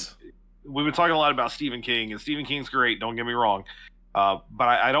 Yes. We've been talking a lot about Stephen King, and Stephen King's great, don't get me wrong. But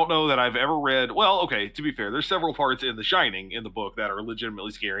I don't know that I've ever read... Well, okay, to be fair, there's several parts in The Shining in the book that are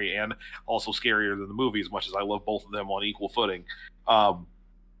legitimately scary and also scarier than the movie, as much as I love both of them on equal footing.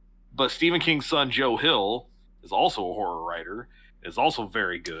 But Stephen King's son, Joe Hill, is also a horror writer, is also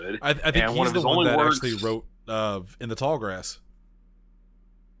very good. I think and he's the one that actually wrote In the Tall Grass.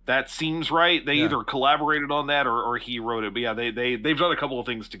 That seems right. They either collaborated on that or he wrote it. But yeah, they've done a couple of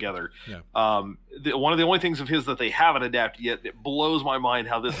things together. Yeah. One of the only things of his that they haven't adapted yet, it blows my mind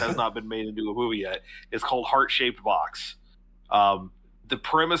how this has not been made into a movie yet, is called Heart-Shaped Box. The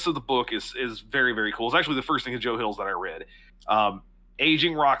premise of the book is very, very cool. It's actually the first thing of Joe Hill's that I read.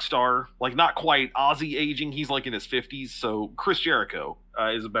 aging rock star, like not quite Ozzy aging. He's like in his 50s. So Chris Jericho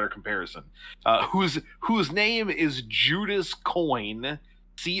is a better comparison. Whose name is Judas Coyne,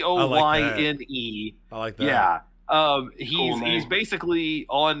 Coyne. I like that. Yeah. He's name. basically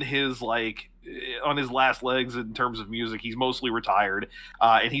on his last legs in terms of music. He's mostly retired,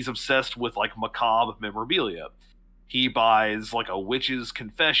 and he's obsessed with like macabre memorabilia. He buys like a witch's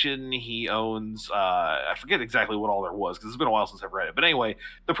confession. He owns, I forget exactly what all there was because it's been a while since I've read it. But anyway,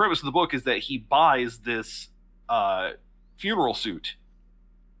 the premise of the book is that he buys this funeral suit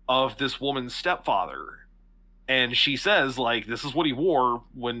of this woman's stepfather. And she says, like, this is what he wore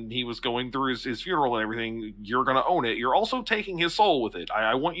when he was going through his funeral and everything. You're going to own it. You're also taking his soul with it.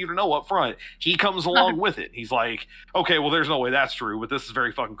 I want you to know up front. He comes along with it. He's like, okay, well, there's no way that's true, but this is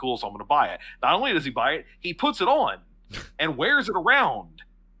very fucking cool, so I'm going to buy it. Not only does he buy it, he puts it on and wears it around.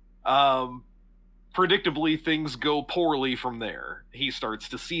 Predictably, things go poorly from there. He starts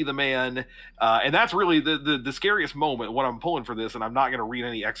to see the man, and that's really the scariest moment. What I'm pulling for this, and I'm not going to read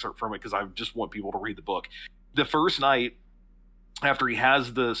any excerpt from it because I just want people to read the book. The first night after he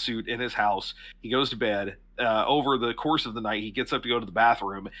has the suit in his house, he goes to bed. Over the course of the night, he gets up to go to the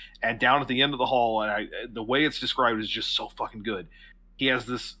bathroom, and down at the end of the hall, and the way it's described is just so fucking good. He has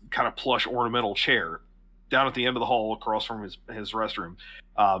this kind of plush ornamental chair down at the end of the hall across from his restroom,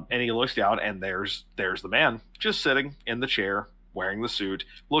 and he looks down, and there's the man just sitting in the chair wearing the suit,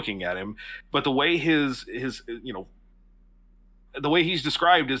 looking at him. But the way his the way he's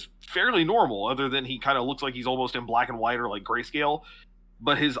described is fairly normal, other than he kind of looks like he's almost in black and white or like grayscale.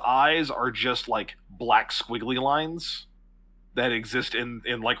 But his eyes are just like black squiggly lines that exist in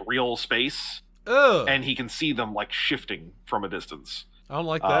like real space. Ugh. And he can see them like shifting from a distance. I don't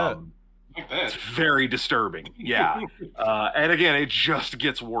like that. It's very disturbing. Yeah. And again, it just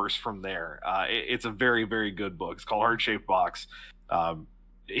gets worse from there. It's a very, very good book. It's called Heart-Shaped Box.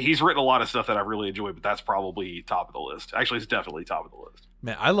 He's written a lot of stuff that I really enjoy, but that's probably top of the list. Actually, it's definitely top of the list.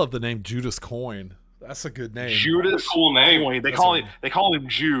 Man, I love the name Judas Coyne. That's a good name. Judas, cool name. Coyne. They call him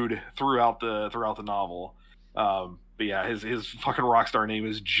Jude throughout the novel. But yeah, his fucking rock star name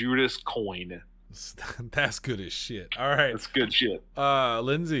is Judas Coyne. That's good as shit. All right, that's good shit.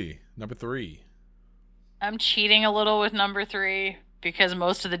 Lindsay, number 3. I'm cheating a little with number 3 because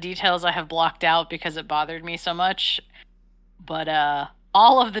most of the details I have blocked out because it bothered me so much. But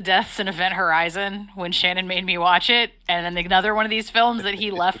all of the deaths in Event Horizon when Shannon made me watch it, and then another one of these films that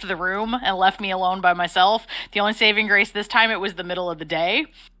he left the room and left me alone by myself. The only saving grace this time, it was the middle of the day.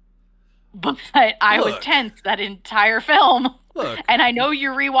 But I was tense that entire film. Look. And I know you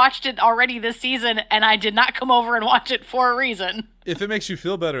rewatched it already this season, and I did not come over and watch it for a reason. If it makes you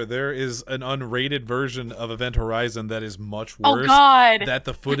feel better, there is an unrated version of Event Horizon that is much worse. Oh, God. That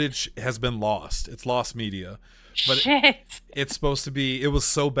the footage has been lost. It's lost media. But Shit. It's supposed to be, it was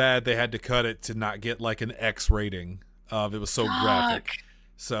so bad they had to cut it to not get like an X rating. It was so graphic.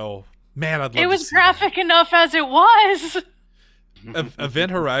 So, man, I'd love it was to see graphic enough as it was.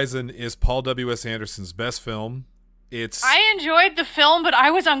 Event Horizon is Paul W.S. Anderson's best film. I enjoyed the film, but I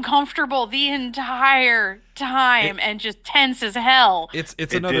was uncomfortable the entire time and just tense as hell. It's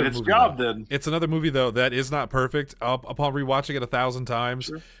it another did its movie. Job, though. then. It's another movie though that is not perfect. Upon rewatching it 1,000 times,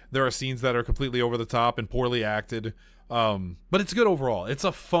 sure, there are scenes that are completely over the top and poorly acted. But it's good overall. It's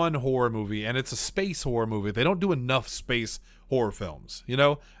a fun horror movie, and it's a space horror movie. They don't do enough space horror films. You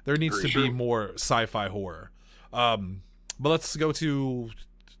know, there needs to be more sci-fi horror. But let's go to.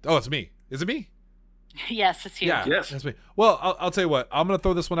 Oh, it's me. Is it me? Yes, it's you. Yeah, yes, that's me. Well, I'll tell you what. I'm gonna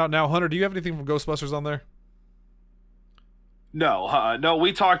throw this one out now. Hunter, do you have anything from Ghostbusters on there? No, no.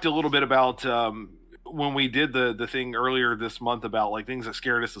 We talked a little bit about when we did the thing earlier this month about like things that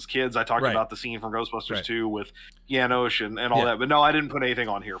scared us as kids. I talked about the scene from Ghostbusters 2 with Janosch and all that. But no, I didn't put anything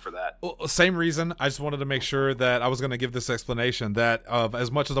on here for that. Well, same reason. I just wanted to make sure that I was going to give this explanation that as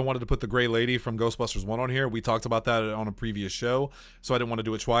much as I wanted to put the Gray Lady from Ghostbusters 1 on here, we talked about that on a previous show, so I didn't want to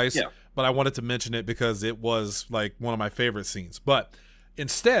do it twice. Yeah. But I wanted to mention it because it was like one of my favorite scenes. But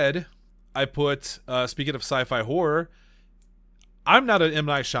instead, I put, speaking of sci-fi horror, I'm not an M.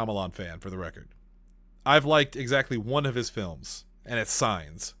 Night Shyamalan fan, for the record. I've liked exactly one of his films, and it's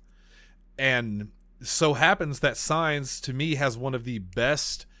Signs. And so happens that Signs, to me, has one of the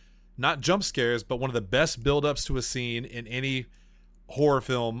best, not jump scares, but one of the best build-ups to a scene in any horror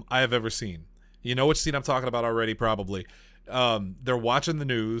film I have ever seen. You know which scene I'm talking about already, probably. They're watching the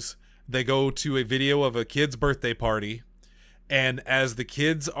news. They go to a video of a kid's birthday party. And as the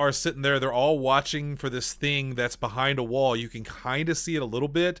kids are sitting there, they're all watching for this thing that's behind a wall. You can kind of see it a little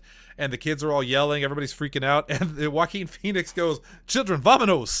bit. And the kids are all yelling. Everybody's freaking out. And Joaquin Phoenix goes, "Children,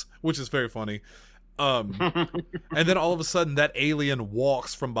 vamonos," which is very funny. And then all of a sudden that alien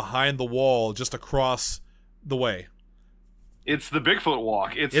walks from behind the wall just across the way. It's the Bigfoot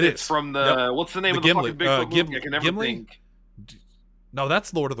walk. It It's is. from the what's the name of the fucking Bigfoot movie? I can never Gimli? think. No,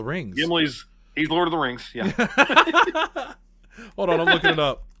 that's Lord of the Rings. He's Lord of the Rings. Yeah. Hold on, I'm looking it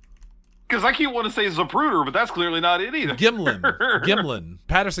up. Because I keep wanting to say Zapruder, but that's clearly not it either. Gimlin.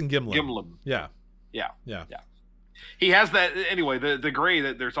 Patterson Gimlin. Gimlin. Yeah. Yeah. Yeah. He has that anyway. The gray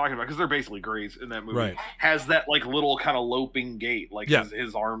that they're talking about, because they're basically grays in that movie, Right. has that like little kind of loping gait, like Yeah.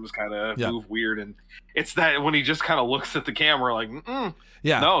 his arms kind of Yeah. move weird, and it's that when he just kind of looks at the camera like,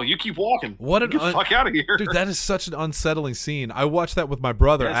 Yeah. no, you keep walking. What Get the fuck out of here, Dude, that is such an unsettling scene. I watched that with my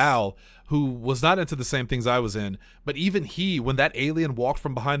brother Yes. Al, who was not into the same things I was in, but even he, when that alien walked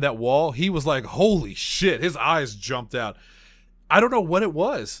from behind that wall, he was like, holy shit, his eyes jumped out. I don't know what it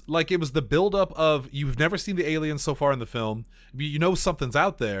was. Like, it was the buildup of, you've never seen the alien so far in the film, you know something's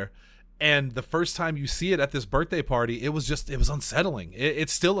out there, and the first time you see it at this birthday party, it was unsettling. It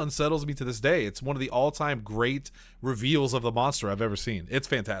still unsettles me to this day. It's one of the all-time great reveals of the monster I've ever seen. It's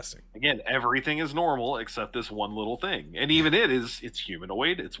fantastic. Again, everything is normal except this one little thing, and even it's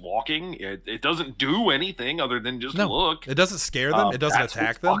humanoid. It's walking. It doesn't do anything other than just look. It doesn't scare them. It doesn't That's attack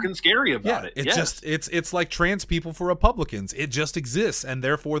what's them. Fucking scary about it. It's just it's like trans people for Republicans. It just exists, and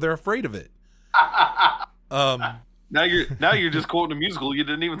therefore they're afraid of it. Now you're just quoting a musical you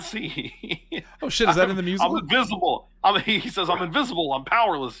didn't even see. Oh shit, is that in the musical? I'm invisible. He says I'm invisible. I'm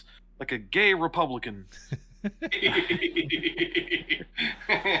powerless, like a gay Republican.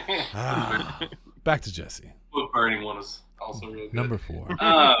 Back to Jesse. The burning one is also really good. Number 4.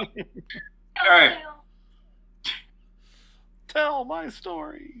 All right. Tell my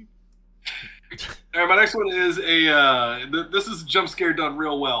story. All right, my next one is this is a jump scare done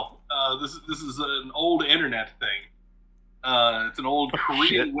real well. This is an old internet thing. It's an old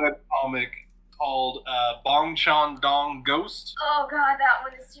Korean webcomic called Bong Chan Dong Ghost. Oh god, that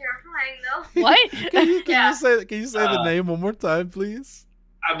one is terrifying though. What? Can you say the name one more time, please?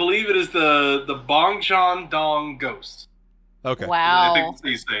 I believe it is the Bong Chan Dong Ghost. Okay. Wow. I think that's how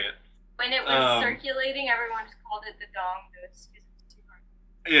you say it. When it was circulating, everyone just called it the Dong Ghost because it was too hard.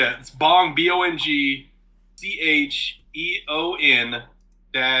 Yeah, it's Bong BONG CHEON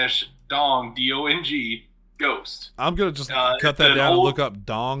Dong DONG Ghost. I'm gonna just cut that down and look up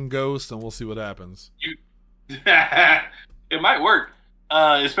Dong Ghost, and we'll see what happens. It might work,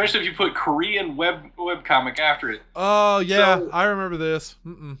 especially if you put Korean webcomic after it. Oh yeah, So- I remember this.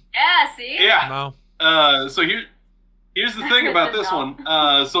 Mm-mm. Yeah, see? No. So here's the thing about this one.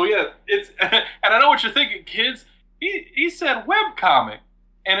 So yeah, it's and I know what you're thinking, kids. He said webcomic,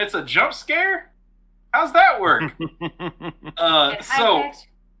 and it's a jump scare. How's that work? So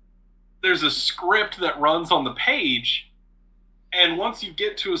there's a script that runs on the page, and once you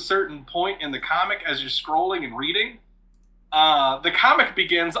get to a certain point in the comic, as you're scrolling and reading, the comic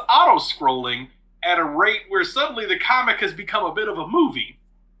begins auto-scrolling at a rate where suddenly the comic has become a bit of a movie.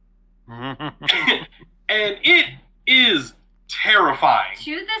 And it is terrifying.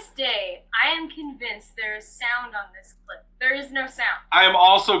 To this day, I am convinced there is sound on this clip. There is no sound. I am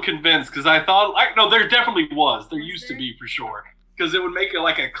also convinced, because I thought, no, there definitely was. There used to be, for sure. Because it would make it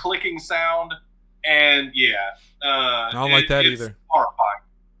like a clicking sound, and yeah. I don't like that it's either. Horrifying.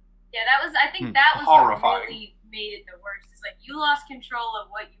 Yeah, I think that was Horrifying. what really made it the worst. It's like you lost control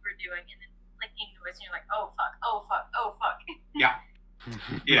of what you were doing, and then clicking noise, and you're like, oh fuck, oh fuck, oh fuck. Yeah.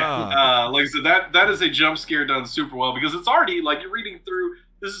 Yeah. Like I said, that is a jump scare done super well, because it's already, like, you're reading through,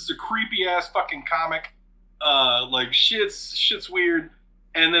 this is a creepy-ass fucking comic. Like, shit's weird,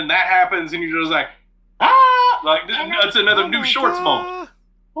 and then that happens, and you're just like, ah! Like, that's another new shorts moment.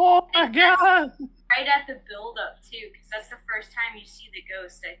 Oh my god! Right at the build-up, too, because that's the first time you see the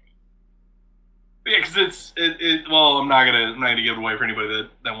ghost, I think. Yeah, because well, I'm not gonna give it away for anybody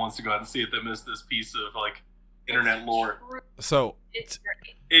that wants to go out and see it, that missed this piece of, like, internet lore. So It's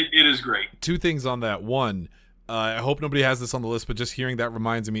great. It is great. 2 things on that. One, I hope nobody has this on the list, but just hearing that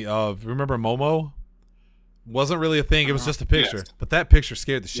reminds me of, remember Momo? Wasn't really a thing. It was just a picture, Yes. but that picture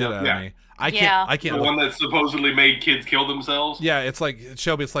scared the shit out of me. I can't. The one that supposedly made kids kill themselves. Yeah, it's like,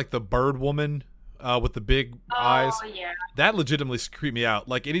 Shelby, it's like the bird woman with the big eyes. Oh, yeah. That legitimately creeped me out.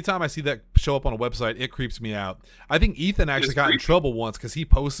 Like, anytime I see that show up on a website, it creeps me out. I think Ethan actually got in trouble once because he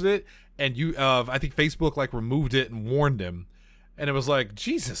posted it, and I think Facebook, like, removed it and warned him. And it was like,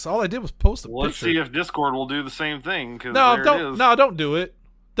 Jesus, all I did was post a picture. Let's see if Discord will do the same thing. No, don't do it.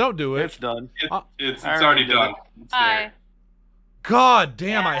 Don't do it. It's done. It's already done. It's there. God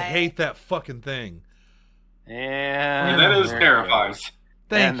damn, I hate that fucking thing. And that is terrifying.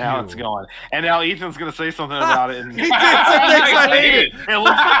 Thank and now you. it's gone. And now Ethan's going to say something about it. And He did some things I hate it. It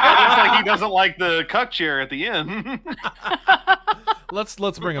looks like he doesn't like the cuck chair at the end. Let's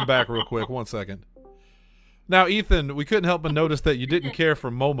bring him back real quick. 1 second. Now, Ethan, we couldn't help but notice that you didn't care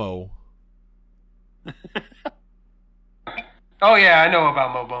for Momo. Oh yeah, I know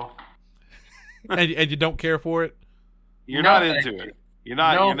about Momo. And you don't care for it? You're No, not thank into you. it. You're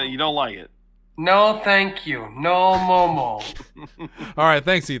not. You don't like it. No, thank you. No Momo. All right,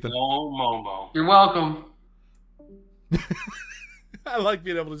 thanks, Ethan. No Momo. You're welcome. I like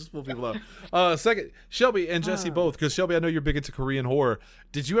being able to just pull people up. Second, Shelby and Jesse both, because Shelby, I know you're big into Korean horror.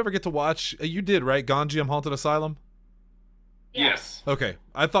 Did you ever get to watch? You did, right? Ganjiam Haunted Asylum. Yes. Okay,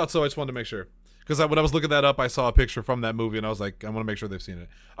 I thought so. I just wanted to make sure, because when I was looking that up, I saw a picture from that movie, and I was like, I want to make sure they've seen it.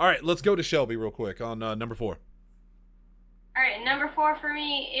 All right, let's go to Shelby real quick on number 4. All right, number 4 for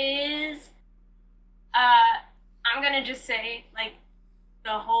me is, I'm gonna just say, like,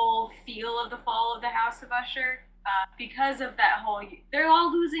 the whole feel of the fall of the House of Usher. Because of that whole, they're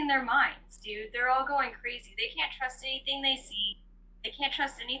all losing their minds, dude. They're all going crazy. They can't trust anything they see. They can't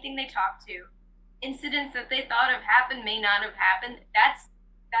trust anything they talk to. Incidents that they thought have happened may not have happened. That's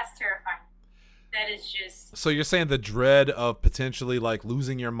terrifying. That is just. So you're saying the dread of potentially like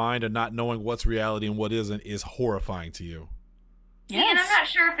losing your mind and not knowing what's reality and what isn't is horrifying to you. See, and I'm not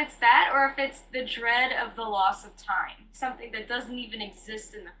sure if it's that or if it's the dread of the loss of time, something that doesn't even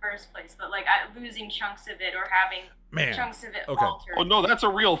exist in the first place, but like losing chunks of it or having chunks of it altered. Oh no, that's a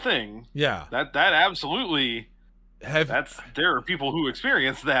real thing. Yeah, that absolutely. There are people who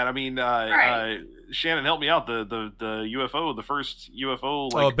experience that. I mean, Shannon, help me out. The UFO, the first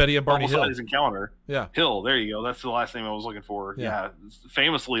UFO, like Betty and Barney Hill encounter. Yeah, Hill. There you go. That's the last name I was looking for. Yeah,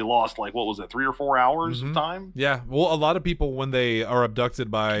 famously lost like what was it, 3 or 4 hours of time? Yeah. Well, a lot of people when they are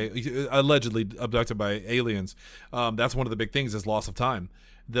allegedly abducted by aliens, that's one of the big things is loss of time.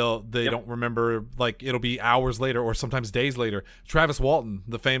 They don't remember, like it'll be hours later or sometimes days later. Travis Walton,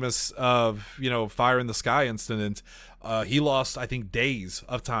 the famous fire in the sky incident, he lost I think days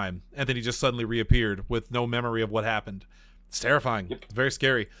of time and then he just suddenly reappeared with no memory of what happened. It's terrifying. It's very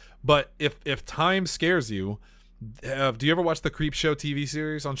scary. But if time scares you, do you ever watch the Creepshow TV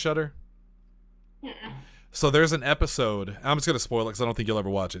series on Shudder? So there's an episode, I'm just going to spoil it because I don't think you'll ever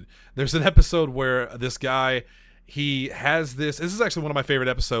watch it. There's an episode where this guy, he has this is actually one of my favorite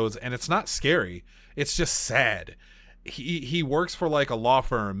episodes, and it's not scary. It's just sad. He works for like a law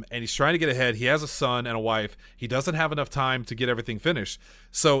firm, and he's trying to get ahead. He has a son and a wife. He doesn't have enough time to get everything finished.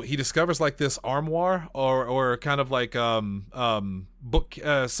 So he discovers like this armoire or kind of like book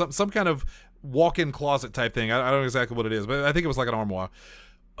some kind of walk-in closet type thing. I don't know exactly what it is, but I think it was like an armoire.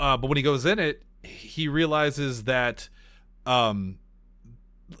 But when he goes in it, he realizes that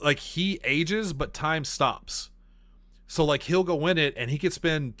like he ages, but time stops. So like he'll go in it and he could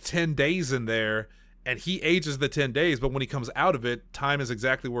spend 10 days in there and he ages the 10 days, but when he comes out of it, time is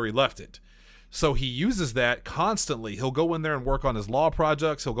exactly where he left it. So he uses that constantly. He'll go in there and work on his law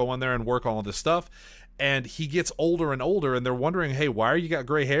projects. He'll go in there and work on all this stuff. And he gets older and older, and they're wondering, hey, why are you got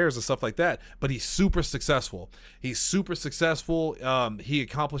gray hairs and stuff like that? But he's super successful. He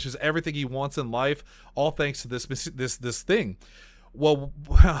accomplishes everything he wants in life, all thanks to this thing. Well,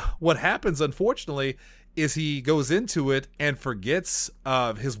 what happens, unfortunately, is he goes into it and forgets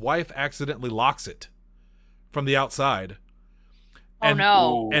his wife accidentally locks it from the outside. Oh,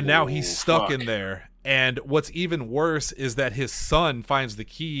 no. And now he's stuck in there. And what's even worse is that his son finds the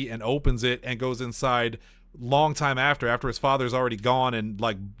key and opens it and goes inside long time after his father's already gone and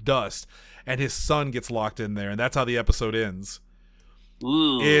like dust, and his son gets locked in there, and that's how the episode ends.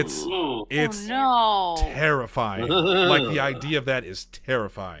 It's terrifying. Like the idea of that is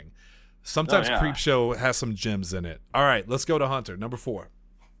terrifying. Sometimes Creepshow has some gems in it. All right, let's go to Hunter, number 4.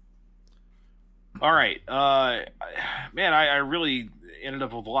 All right, man, I really ended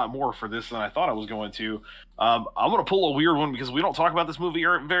up with a lot more for this than I thought I was going to. I'm going to pull a weird one because we don't talk about this movie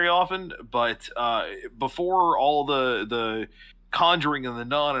very often, but before all the Conjuring and the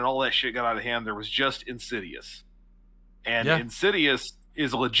Nun and all that shit got out of hand, there was just Insidious. And Insidious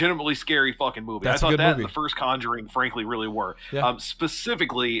is a legitimately scary fucking movie. I thought that and the first Conjuring, frankly, really were. Yeah.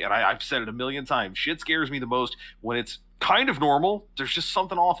 Specifically, and I've said it a million times, shit scares me the most when it's kind of normal. There's just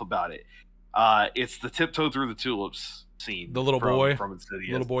something off about it. It's the tiptoe through the tulips scene. The little boy from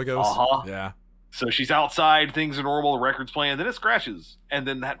Insidious. Little boy goes. Yeah. So she's outside, things are normal, the record's playing, then it scratches, and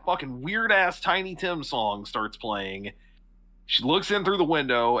then that fucking weird ass Tiny Tim song starts playing. She looks in through the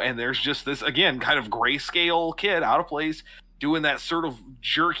window, and there's just this again kind of grayscale kid out of place doing that sort of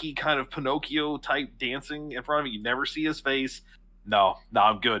jerky kind of Pinocchio type dancing in front of you. You never see his face. No,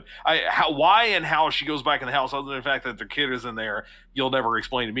 I'm good. Why and how she goes back in the house, other than the fact that their kid is in there, you'll never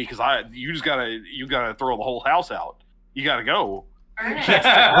explain to me because you gotta throw the whole house out. You gotta go. Burn it.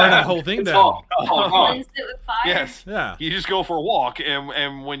 Burn the whole thing down. Cleanse it with fire. Yes. Yeah. You just go for a walk,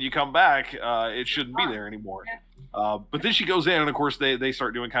 and when you come back, it shouldn't be there anymore. But then she goes in, and of course they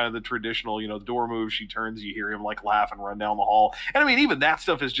start doing kind of the traditional, the door moves. She turns, you hear him like laugh and run down the hall. And I mean, even that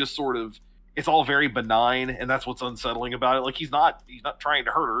stuff is just sort of, it's all very benign, and that's what's unsettling about it. Like he's not trying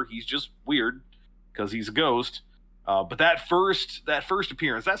to hurt her. He's just weird because he's a ghost. But that first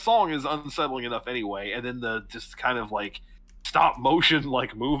appearance, that song is unsettling enough anyway. And then the just kind of like stop motion,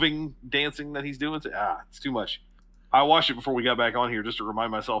 like moving dancing that he's doing, it's too much. I watched it before we got back on here just to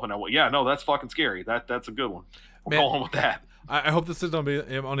remind myself, and that's fucking scary. That's a good one. I'm going with that. I hope this isn't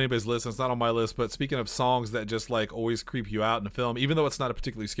on anybody's list. It's not on my list, but speaking of songs that just like always creep you out in a film, even though it's not a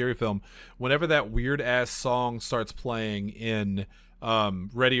particularly scary film, whenever that weird ass song starts playing in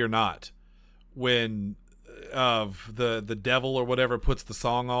Ready or Not, when the devil or whatever puts the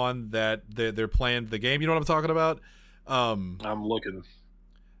song on that they're playing the game, you know what I'm talking about? I'm looking. You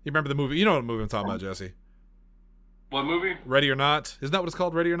remember the movie? You know what movie I'm talking about, Jesse? What movie? Ready or Not? Isn't that what it's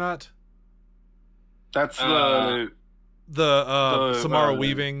called? Ready or Not? That's the Samara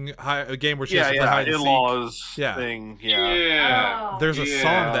Weaving a game where she has to play hide and seek. In-laws Yeah. thing. Oh. There's a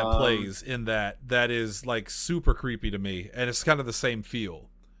song that plays in that is like super creepy to me, and it's kind of the same feel.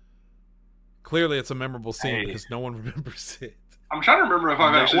 Clearly, it's a memorable scene because no one remembers it. I'm trying to remember if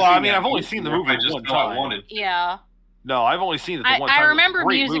I've actually. Well, I mean, I've only seen the movie just one know I time. wanted. Yeah. No, I've only seen it the one time. I remember It's a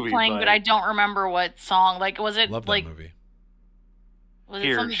great music movie, playing, but I don't remember what song. Like, was it Love like? that movie. Was it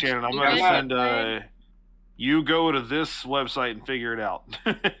Here, something Shannon, I'm stupid going to that send played? you go to this website and figure it out.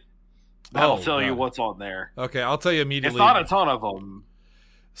 That'll tell you God. what's on there. Okay, I'll tell you immediately. It's not a ton of them.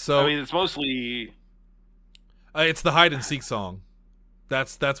 So I mean, it's mostly. it's the hide and seek song.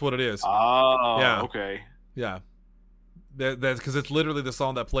 That's what it is. Oh, Yeah. okay. Yeah, that's because it's literally the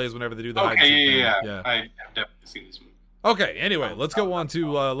song that plays whenever they do the hide and Okay, seek thing. yeah. I have definitely seen this movie. Okay. Anyway, let's go on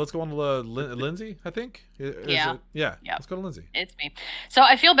to Lindsay. I think. Yeah. Yeah. Yep. Let's go to Lindsay. It's me. So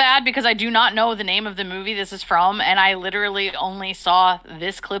I feel bad because I do not know the name of the movie this is from, and I literally only saw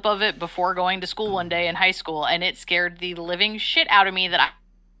this clip of it before going to school one day in high school, and it scared the living shit out of me that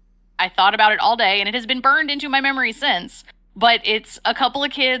I thought about it all day, and it has been burned into my memory since. But it's a couple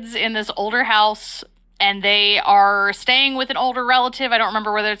of kids in this older house, and they are staying with an older relative. I don't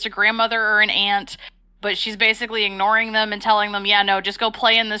remember whether it's a grandmother or an aunt, but she's basically ignoring them and telling them, yeah, no, just go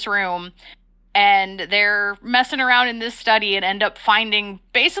play in this room. And they're messing around in this study and end up finding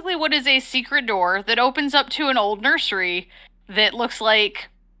basically what is a secret door that opens up to an old nursery that looks like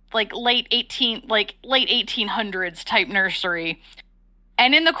late 1800s type nursery.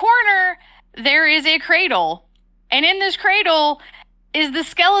 And in the corner, there is a cradle. And in this cradle is the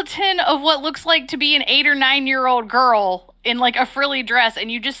skeleton of what looks like to be an 8 or 9-year-old girl in like a frilly dress, and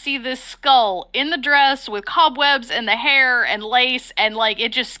you just see this skull in the dress with cobwebs and the hair and lace, and like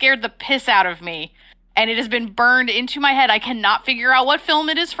it just scared the piss out of me. And it has been burned into my head. I cannot figure out what film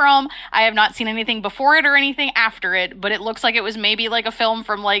it is from. I have not seen anything before it or anything after it, but it looks like it was maybe like a film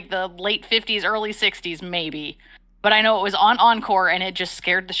from like the late 50s, early 60s, maybe. But I know it was on Encore, and it just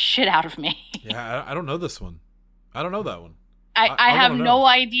scared the shit out of me. Yeah, I don't know this one. I don't know that one. I have no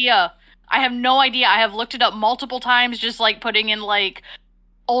idea. I have no idea. I have looked it up multiple times, just like putting in like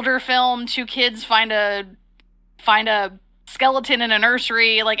older film, 2 kids find a skeleton in a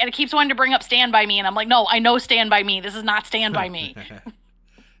nursery, like, and it keeps wanting to bring up Stand By Me, and I'm like, no, I know Stand By Me. This is not Stand By Me.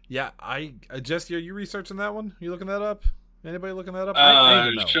 Yeah, Jesse, are you researching that one? You looking that up? Anybody looking that up? I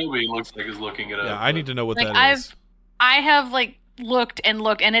need to know. Shelby looks like is looking it up. Yeah, I need to know what like, that is. I have like looked,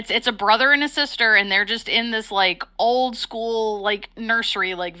 and it's a brother and a sister, and they're just in this like old school like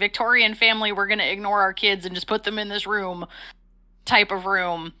nursery, like Victorian family, we're gonna ignore our kids and just put them in this room type of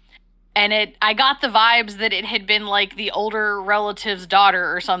room. And I got the vibes that it had been like the older relative's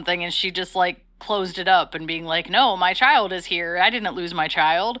daughter or something, and she just like closed it up and being like, no, my child is here, I didn't lose my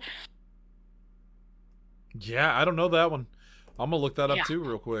child. Yeah, I don't know that one. I'm gonna look that up Yeah. too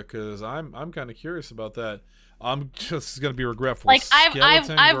real quick because I'm kind of curious about that. I'm just gonna be regretful. Like I've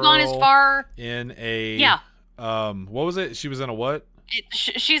gone as far in a what was it? She was in a what?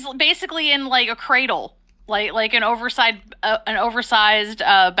 She's basically in like a cradle, like an oversized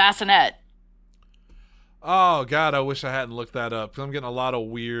bassinet. Oh God, I wish I hadn't looked that up because I'm getting a lot of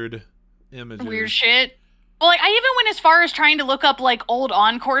weird images. Weird shit. Well, like I even went as far as trying to look up like old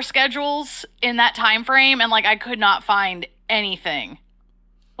Encore schedules in that time frame, and like I could not find anything.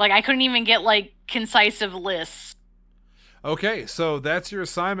 Like I couldn't even get like concisive lists. Okay, so that's your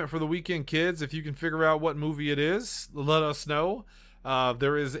assignment for the weekend, kids. If you can figure out what movie it is, let us know.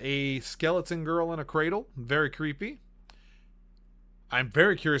 There is a skeleton girl in a cradle. Very creepy. I'm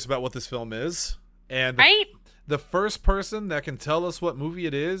very curious about what this film is. And Right? the first person that can tell us what movie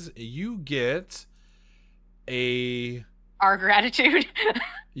it is, you get Our gratitude.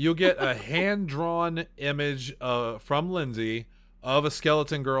 you'll get a hand-drawn image from Lindsay of a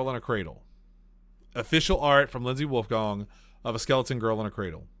skeleton girl in a cradle. Official art from Lindsay Wolfgong of a skeleton girl in a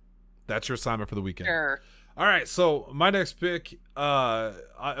cradle. That's your assignment for the weekend. Sure. All right, so my next pick,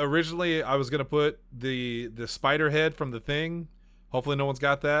 originally I was going to put the spider head from The Thing. Hopefully no one's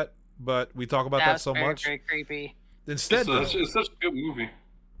got that, but we talk about that so much. Very creepy. Instead, It's such a good movie.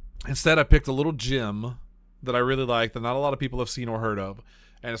 Instead, I picked a little gem that I really like that not a lot of people have seen or heard of,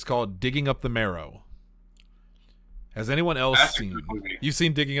 and it's called Digging Up the Marrow. Has anyone else That's a seen? good movie. You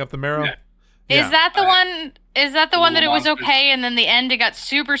seen Digging Up the Marrow? Yeah. Is that the one? Is that the one that it was monsters. okay, and then the end it got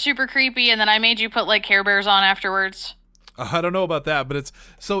super super creepy, and then I made you put like Care Bears on afterwards? I don't know about that, but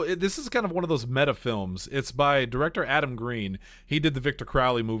this is kind of one of those meta films. It's by director Adam Green. He did the Victor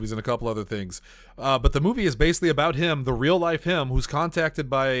Crowley movies and a couple other things. But the movie is basically about him, the real life him, who's contacted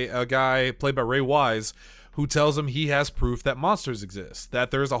by a guy played by Ray Wise, who tells him he has proof that monsters exist,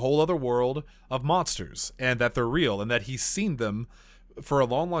 that there's a whole other world of monsters, and that they're real, and that he's seen them for a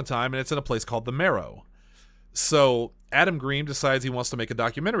long, long time, and it's in a place called the Marrow. So Adam Green decides he wants to make a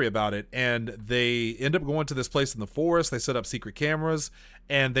documentary about it, and they end up going to this place in the forest. They set up secret cameras,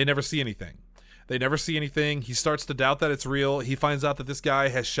 and they never see anything. He starts to doubt that it's real. He finds out that this guy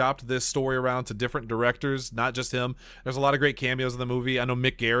has shopped this story around to different directors, not just him. There's a lot of great cameos in the movie. I know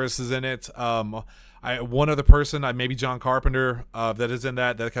Mick Garris is in it. One other person, maybe John Carpenter, that is in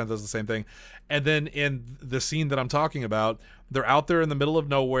that kind of does the same thing. And then in the scene that I'm talking about, they're out there in the middle of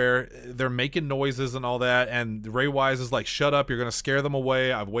nowhere. They're making noises and all that. And Ray Wise is like, "Shut up! You're gonna scare them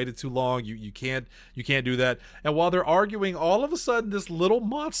away. I've waited too long. You can't do that." And while they're arguing, all of a sudden, this little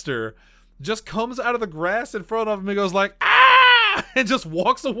monster just comes out of the grass in front of him and goes like, "Ah!" and just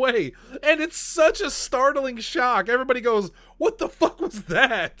walks away. And it's such a startling shock. Everybody goes, "What the fuck was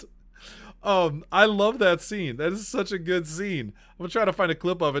that?" I love that scene. That is such a good scene. I'm gonna try to find a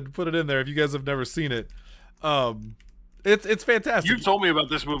clip of it and put it in there if you guys have never seen it. It's fantastic. You've told me about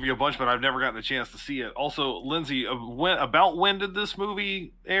this movie a bunch, but I've never gotten the chance to see it. Also, Lindsay, when did this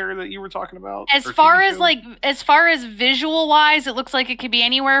movie air that you were talking about? As Or far TV as show? visual wise, it looks like it could be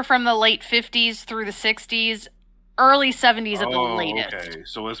anywhere from the late 50s through the 60s, early 70s at the latest. Okay,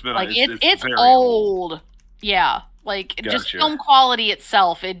 so it's been Like it's very old. Yeah. Like just Gotcha. film quality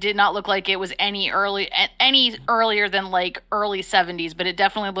itself, it did not look like it was any earlier than like early 70s, but it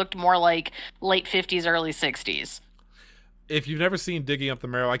definitely looked more like late 50s, early 60s. If you've never seen Digging Up the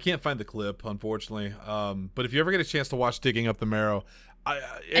Marrow, I can't find the clip, unfortunately. But if you ever get a chance to watch Digging Up the Marrow,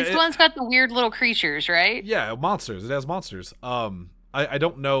 It's the one's got the weird little creatures, right? yeah, monsters. It has monsters. I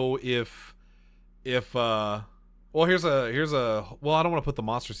don't know if well, here's a well, I don't want to put the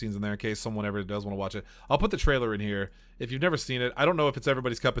monster scenes in there in case someone ever does want to watch it. I'll put the trailer in here. If you've never seen it, I don't know if it's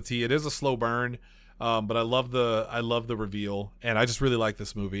everybody's cup of tea. It is a slow burn, but I love the reveal, and I just really like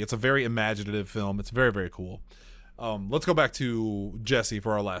this movie. It's a very imaginative film. It's very, very cool. Let's go back to Jesse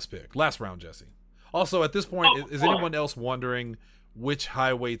for our last pick. Last round, Jesse. Also, at this point, is anyone else wondering which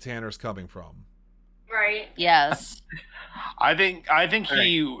highway Tanner's coming from? Right. Yes. I think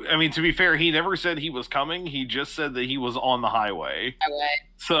he. I mean, to be fair, he never said he was coming. He just said that he was on the highway.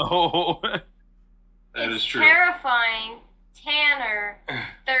 So That is true. Terrifying Tanner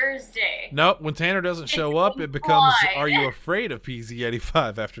Thursday. Nope. When Tanner doesn't show up, it becomes Are You Afraid of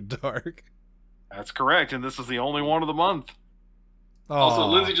PZ85 After Dark? that's correct, and this is the only one of the month. Also, Aw.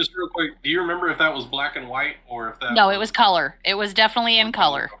 Lindsay, just real quick, do you remember if that was black and white or if that? No, it was color. It was definitely in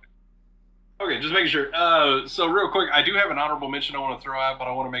color. Okay, just making sure. So real quick, I do have an honorable mention I want to throw out, but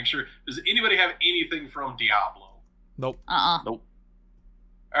I want to make sure. Does anybody have anything from Diablo? Nope. Nope.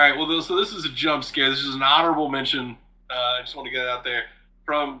 All right, well, so this is a jump scare. This is an honorable mention. I just want to get it out there.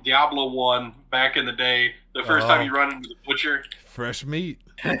 From Diablo 1 back in the day, the first time you run into the butcher. Fresh meat.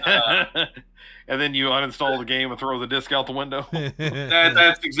 And then you uninstall the game and throw the disc out the window.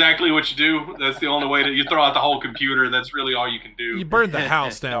 That's exactly what you do. That's the only way you throw out the whole computer. That's really all you can do. You burned the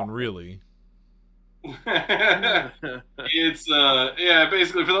house down, really. It's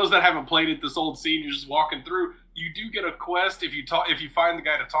basically for those that haven't played it, this old scene you're just walking through, you do get a quest. If you find the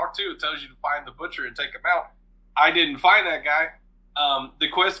guy to talk to, it tells you to find the butcher and take him out. I didn't find that guy. The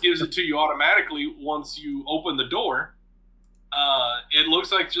quest gives it to you automatically once you open the door. It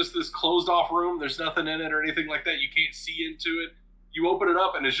looks like just this closed off room. There's nothing in it or anything like that. You can't see into it. You open it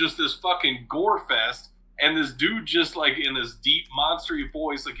up and it's just this fucking gore fest. And this dude just like in this deep monstery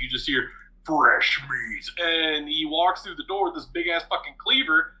voice, like you just hear fresh meat. And he walks through the door with this big ass fucking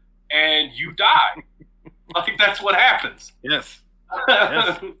cleaver, and you die. Like, that's what happens. Yes.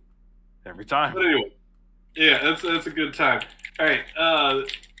 Yes. Every time. But anyway, yeah, that's a good time. All right,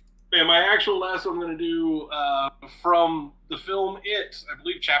 man, my actual last one I'm going to do from the film It, I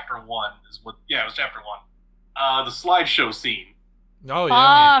believe chapter 1 is what, yeah, it was chapter 1. The slideshow scene. Oh,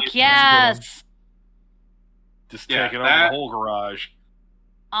 yeah. Fuck yes. Just taking over the whole garage.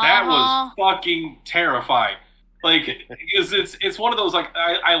 That was fucking terrifying. Like, because it's one of those, like,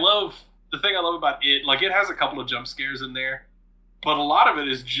 I love, the thing I love about It, like, it has a couple of jump scares in there, but a lot of it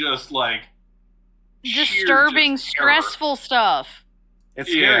is just, like, disturbing, stressful stuff. It's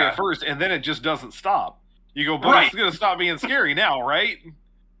scary at first, and then it just doesn't stop. You go, but it's going to stop being scary now, right?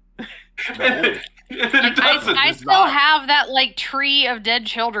 I still have that, like, tree of dead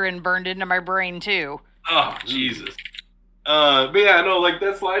children burned into my brain, too. Oh, Jesus. But yeah, no, like,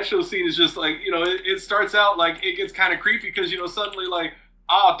 that slideshow scene is just, like, you know, it starts out, like, it gets kind of creepy because, you know, suddenly, like,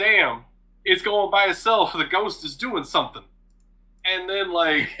 oh, damn, it's going by itself, the ghost is doing something. And then,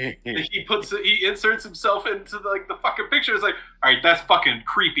 like, he inserts himself into, like, the fucking picture. It's like, all right, that's fucking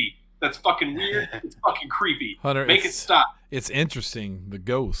creepy. That's fucking weird. It's fucking creepy. Hunter, make it stop. It's interesting, the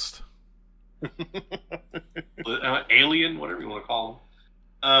ghost. Alien, whatever you want to call him.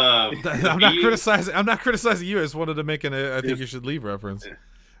 I'm not criticizing you. I just wanted to make I think you should leave reference.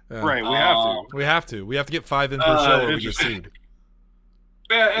 Right, we have to. We have to get 5 in per show or we get sued.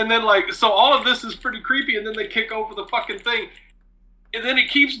 Yeah, and then, like, so all of this is pretty creepy, and then they kick over the fucking thing, and then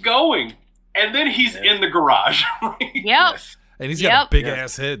it keeps going, and then he's in the garage. Yep. Yes. And he's got a big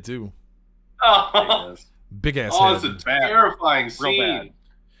ass head too. Big ass head. Oh, it's a terrifying scene.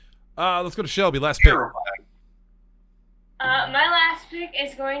 Let's go to Shelby. Last pick. My last pick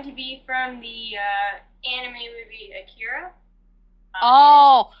is going to be from the anime movie Akira.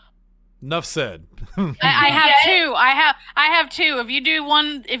 Enough said. I have two. I have two. If you do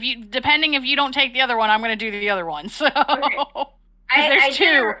one, if you don't take the other one, I'm going to do the other one. So there's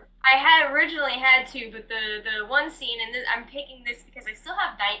two. I had originally had two, but the one scene, and I'm picking this because I still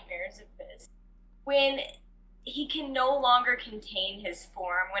have nightmares of this, when he can no longer contain his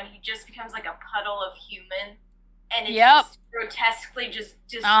form, when he just becomes like a puddle of human, and it's just grotesquely just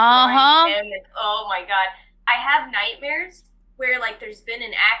destroying him. And, oh my god, I have nightmares where, like, there's been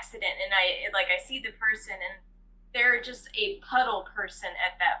an accident, and I see the person, and they're just a puddle person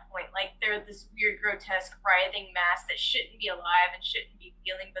at that point. Like, they're this weird, grotesque, writhing mass that shouldn't be alive and shouldn't be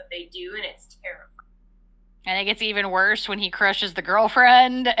feeling, but they do, and it's terrifying. And it gets even worse when he crushes the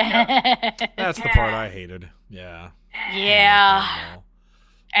girlfriend. That's the part I hated. Yeah. Yeah.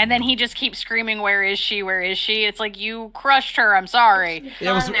 And then he just keeps screaming, "Where is she? Where is she?" It's like, you crushed her. I'm sorry.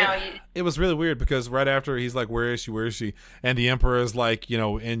 It was really weird because right after he's like, "Where is she? Where is she?" And the Emperor is like, you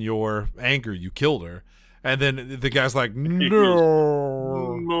know, in your anger, you killed her. And then the guy's like, no.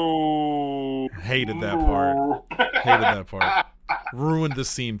 Hated that part. Ruined the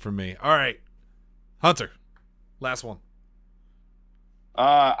scene for me. All right. Hunter. Last one.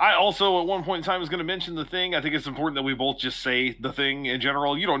 I also, at one point in time, was going to mention The Thing. I think it's important that we both just say The Thing in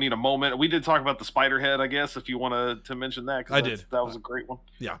general. You don't need a moment. We did talk about the spider head, I guess, if you want to mention that. I did. That was a great one.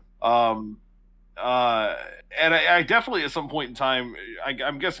 Yeah. And I definitely, at some point in time,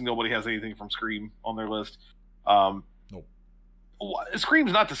 I'm guessing nobody has anything from Scream on their list. Nope.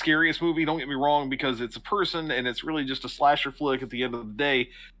 Scream's not the scariest movie, don't get me wrong, because it's a person and it's really just a slasher flick at the end of the day.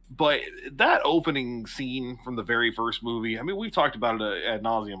 But that opening scene from the very first movie, I mean, we've talked about it ad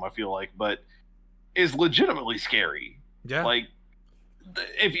nauseum, I feel like, but is legitimately scary. Yeah. Like,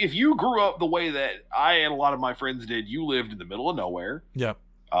 if you grew up the way that I and a lot of my friends did, you lived in the middle of nowhere. Yep.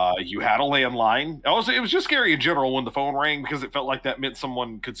 You had a landline. Also, it was just scary in general when the phone rang because it felt like that meant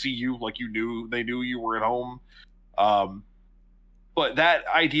someone could see you, like they knew you were at home. But that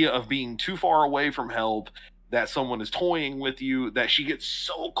idea of being too far away from help, that someone is toying with you, that she gets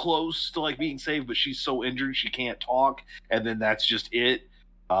so close to like being saved, but she's so injured she can't talk, and then that's just it.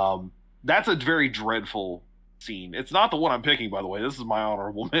 That's a very dreadful scene. It's not the one I'm picking, by the way. This is my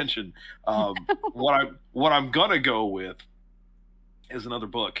honorable mention. What I'm gonna go with is another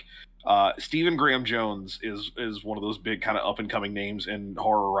book. Stephen Graham Jones is one of those big kind of up and coming names in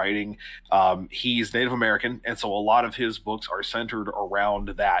horror writing. He's Native American, and so a lot of his books are centered around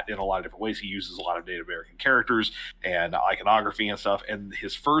that in a lot of different ways. He uses a lot of Native American characters and iconography and stuff. And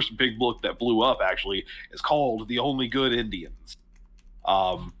his first big book that blew up actually is called The Only Good Indians.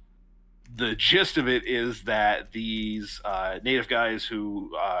 The gist of it is that these Native guys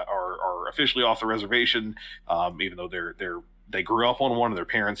who are officially off the reservation, even though they grew up on one, their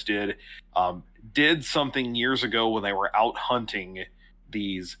parents did something years ago when they were out hunting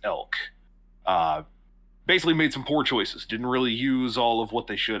these elk. basically made some poor choices, didn't really use all of what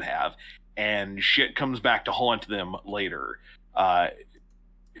they should have, and shit comes back to haunt them later.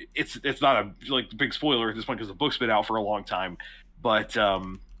 It's not a big spoiler at this point because the book's been out for a long time, but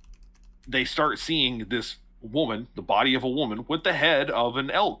they start seeing this woman, the body of a woman with the head of an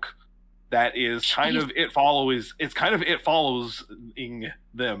elk. That is kind of it follows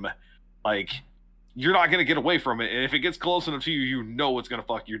them. Like, you're not gonna get away from it, and if it gets close enough to you, you know it's gonna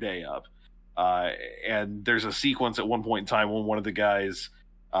fuck your day up. And there's a sequence at one point in time when one of the guys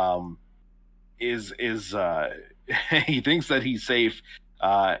is he thinks that he's safe.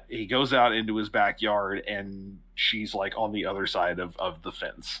 He goes out into his backyard, and she's like on the other side of the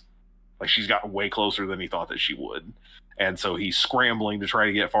fence. Like, she's gotten way closer than he thought that she would. And so he's scrambling to try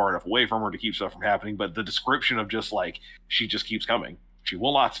to get far enough away from her to keep stuff from happening. But the description of just like, she just keeps coming. She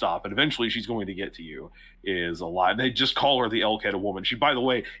will not stop. And eventually she's going to get to you is a lot. They just call her the elk-headed woman. She, by the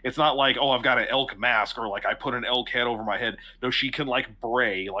way, it's not like, oh, I've got an elk mask or like I put an elk head over my head. No, she can like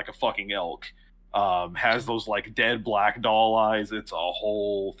bray like a fucking elk. Has those like dead black doll eyes. It's a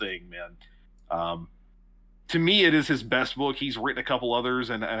whole thing, man. To me, it is his best book. He's written a couple others,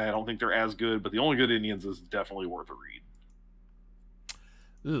 and I don't think they're as good, but The Only Good Indians is definitely worth a read.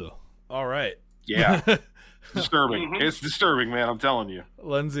 Ew. All right. Yeah. Disturbing. It's disturbing, man. I'm telling you.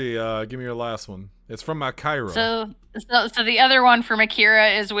 Lindsay, give me your last one. It's from Cairo. So the other one from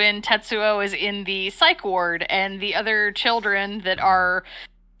Akira is when Tetsuo is in the psych ward, and the other children that are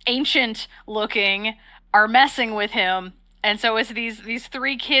ancient looking are messing with him. And so it's these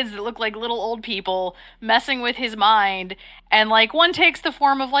three kids that look like little old people messing with his mind. And, like, one takes the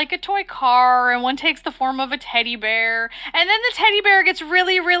form of, like, a toy car, and one takes the form of a teddy bear. And then the teddy bear gets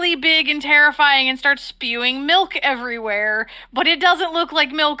really, really big and terrifying and starts spewing milk everywhere. But it doesn't look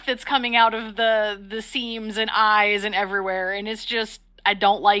like milk that's coming out of the seams and eyes and everywhere. And it's just, I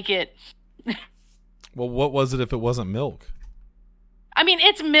don't like it. Well, what was it if it wasn't milk? I mean,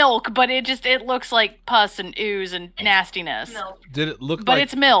 it's milk, but it looks like pus and ooze and nastiness. Milk. Did it look But like...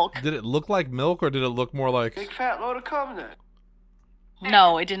 it's milk. Did it look like milk, or did it look more like... Big fat load of cum then.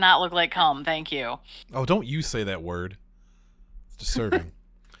 No, it did not look like cum, thank you. Oh, don't you say that word. It's disturbing.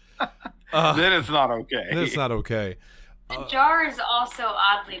 Then it's not okay. Then it's not okay. The jars also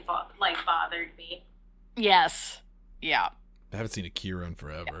oddly bothered me. Yes. Yeah. I haven't seen Akira in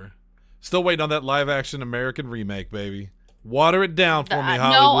forever. Still waiting on that live-action American remake, baby. Water it down for me,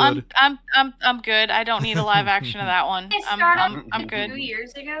 Hollywood. No, I'm good. I don't need a live action of that one. They started I'm good. 2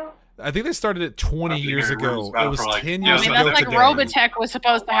 years ago. I think they started it 20 years ago. It was 10 I years mean, ago that's like today. Robotech was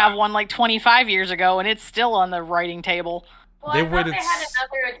supposed to have one like 25 years ago, and it's still on the writing table. Well, They I thought waited they had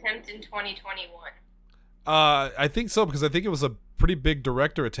another attempt in 2021. I think so, because I think it was a pretty big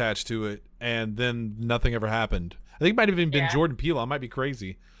director attached to it, and then nothing ever happened. I think it might have even been Jordan Peele. I might be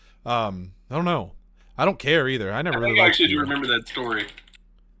crazy. I don't know. I don't care either. I never really liked actually do Peele. remember that story.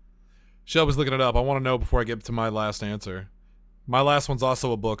 Shelby's looking it up. I want to know before I get to my last answer. My last one's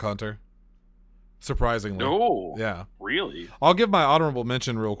also a book, Hunter. Surprisingly. No. Yeah. Really? I'll give my honorable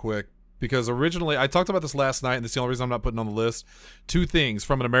mention real quick, because originally, I talked about this last night, and that's the only reason I'm not putting it on the list. 2 things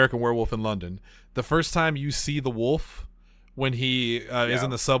from An American Werewolf in London. The first time you see the wolf, when he is in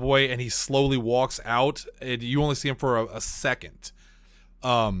the subway, and he slowly walks out, and you only see him for a second.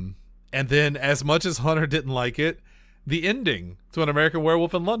 And then, as much as Hunter didn't like it, the ending to An American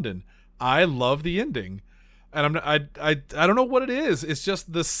Werewolf in London. I love the ending. And I don't know what it is. It's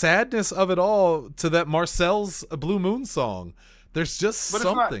just the sadness of it all to that Marcel's Blue Moon song. There's just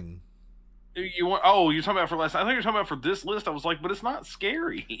something. You're talking about for last. I think you're talking about for this list. I was like, but it's not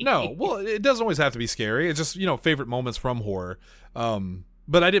scary. No, well, it doesn't always have to be scary. It's just, favorite moments from horror.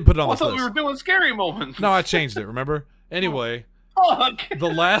 But I didn't put it on the list. I thought we were doing scary moments. No, I changed it. Remember? Anyway,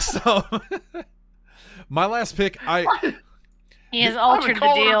 the last, my last pick. He has altered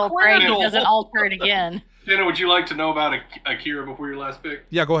the deal. Pray he doesn't alter it again. Jenna, would you like to know about Akira before your last pick?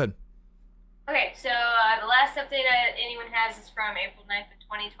 Yeah, go ahead. Okay, so the last update anyone has is from April 9th of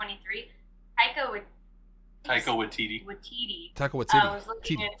 2023. Taika Waititi was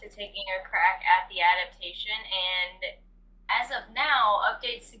looking into taking a crack at the adaptation, and as of now,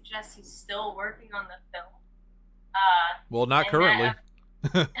 updates suggest he's still working on the film. Well, not currently.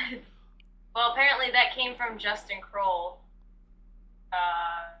 Well, apparently that came from Justin Kroll,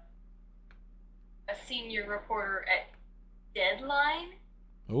 a senior reporter at Deadline.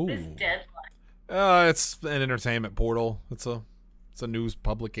 Ooh. What is Deadline? It's an entertainment portal. It's a news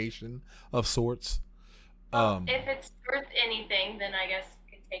publication of sorts. If it's worth anything, then I guess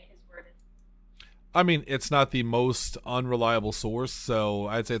you can take his word. I mean, it's not the most unreliable source, so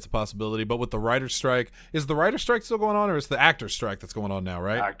I'd say it's a possibility. But with the writer's strike, is the writer's strike still going on, or is the actor's strike that's going on now,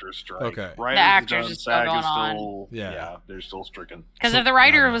 right? Actors strike. Okay. Writers The actors done, is still SAG going is on. still, Yeah. they're still stricken. Because if the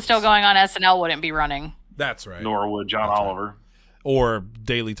writer was still going on, SNL wouldn't be running. That's right. Nor would John That's right. Oliver. Or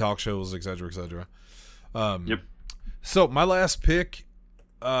daily talk shows, etc., etc. Yep. So my last pick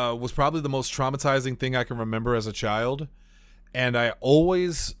was probably the most traumatizing thing I can remember as a child, and I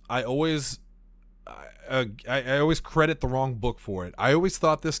always credit the wrong book for it. I always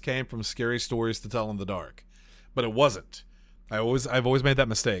thought this came from Scary Stories to Tell in the Dark, but it wasn't. I've always made that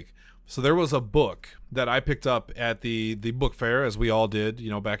mistake. So there was a book that I picked up at the book fair, as we all did,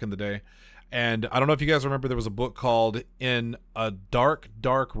 back in the day. And I don't know if you guys remember, there was a book called In a Dark,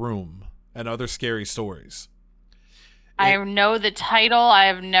 Dark Room and Other Scary Stories. I know the title. I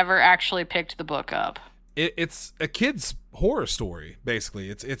have never actually picked the book up. It's a kid's horror story, basically.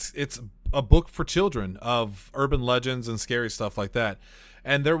 It's a book for children of urban legends and scary stuff like that.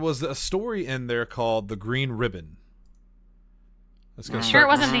 And there was a story in there called The Green Ribbon. Sure it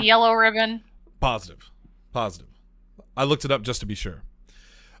wasn't the yellow ribbon? Positive. I looked it up just to be sure.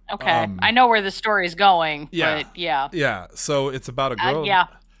 Okay. I know where the story's going, Yeah. but yeah. Yeah, so it's about a girl. Yeah.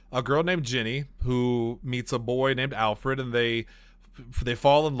 A girl named Jenny who meets a boy named Alfred, and they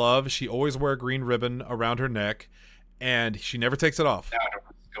fall in love. She always wears a green ribbon around her neck, and she never takes it off. Now I know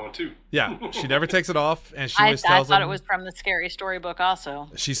where it's going to. Yeah, she never takes it off, and she I always tells thought him. it was from the Scary Story book also.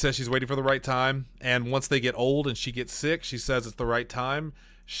 She says she's waiting for the right time, and once they get old and she gets sick, she says it's the right time.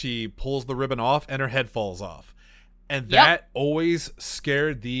 She pulls the ribbon off, and her head falls off. And that always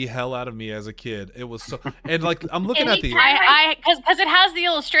scared the hell out of me as a kid. It was so, and like I'm looking at the, because it has the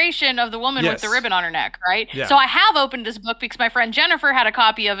illustration of the woman with the ribbon on her neck, right? Yeah. So I have opened this book because my friend Jennifer had a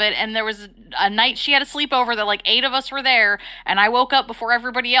copy of it, and there was a night she had a sleepover that like 8 of us were there, and I woke up before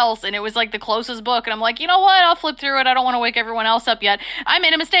everybody else, and it was like the closest book, and I'm like, you know what? I'll flip through it. I don't want to wake everyone else up yet. I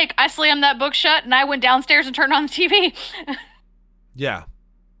made a mistake. I slammed that book shut, and I went downstairs and turned on the TV. yeah,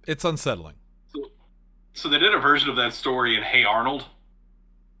 it's unsettling. So they did a version of that story in Hey Arnold.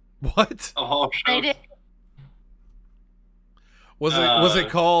 What? Of all shows. They did. Was it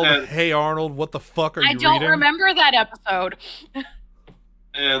called Hey Arnold, what the fuck are you reading? I don't remember that episode.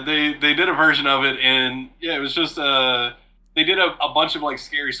 And they did a version of it, and yeah, it was just they did a bunch of like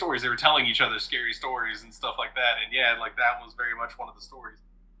scary stories. They were telling each other scary stories and stuff like that, and yeah, like that was very much one of the stories.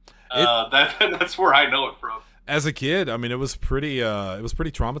 That's where I know it from. As a kid, I mean, it was pretty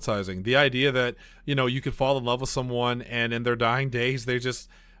traumatizing. The idea that, you could fall in love with someone and in their dying days, their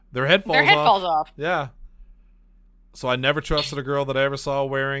head falls off. Yeah. So I never trusted a girl that I ever saw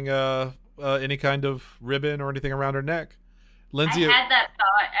wearing any kind of ribbon or anything around her neck. Lindsay, I had that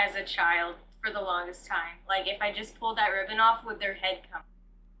thought as a child for the longest time. Like, if I just pulled that ribbon off, would their head come?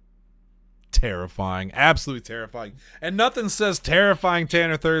 Terrifying, absolutely terrifying. And nothing says terrifying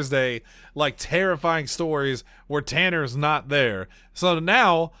Tanner Thursday like terrifying stories where Tanner's not there. So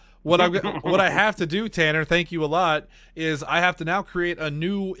now what I have to do, Tanner, thank you a lot, is I have to now create a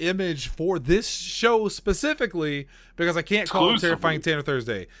new image for this show specifically because I can't call it Terrifying Tanner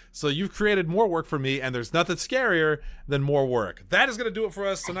Thursday. So you've created more work for me, and there's nothing scarier than more work. That is going to do it for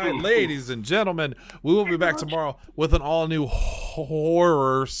us tonight, ladies and gentlemen. We will be back tomorrow with an all-new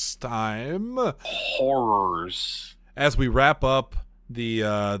Horrors time. Horrors. As we wrap up the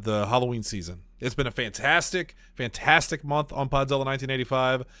Halloween season. It's been a fantastic month on Podzilla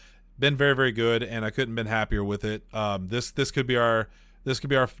 1985. Been very, very good, and I couldn't have been happier with it. This could be our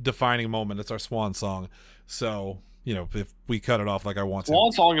defining moment. It's our swan song. So, if we cut it off like I want to.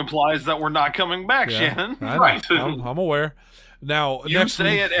 Swan song implies that we're not coming back, Shannon. Right. I'm aware. Now, you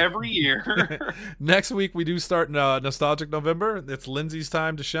say it every year. Next week we do start Nostalgic November. It's Lindsay's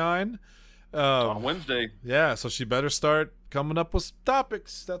time to shine. On Wednesday. Yeah, so she better start coming up with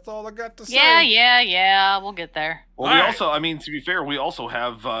topics. That's all I got to say. Yeah. We'll get there. Well, we also, to be fair, we also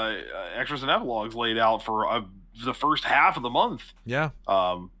have extras and epilogues laid out for the first half of the month. Yeah.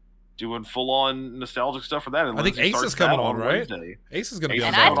 Doing full-on nostalgic stuff for that. And I think Ace is coming on, right? Wednesday. Ace is going to be on.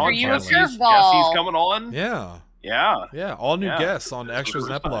 And that's for you a curveball. Jesse's coming on. Yeah, all new guests on extras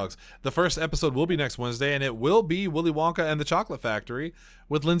and epilogues. The first episode will be next Wednesday, and it will be Willy Wonka and the Chocolate Factory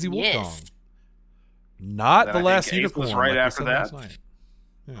with Lindsay Wolfgong. Yes. Not then the I last think Ace unicorn. was right after that.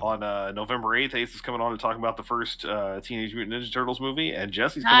 Yeah. On November 8th, Ace is coming on to talk about the first Teenage Mutant Ninja Turtles movie, and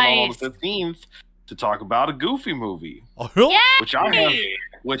Jesse's coming on the 15th to talk about a Goofy movie,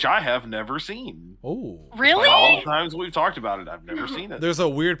 which I have never seen. Oh, really? All the times we've talked about it, I've never seen it. There's a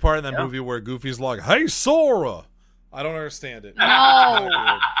weird part in that movie where Goofy's like, "Hey, Sora." I don't understand it. No,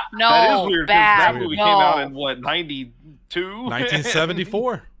 that is weird because bad. that movie came out in what 92,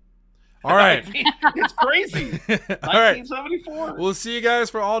 1974. All right. It's crazy. All right. 1974. We'll see you guys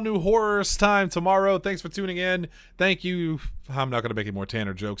for all new horrors time tomorrow. Thanks for tuning in. Thank you. I'm not going to make any more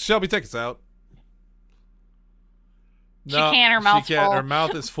Tanner jokes. Shelby, take us out. She can't. Her mouth's full. Her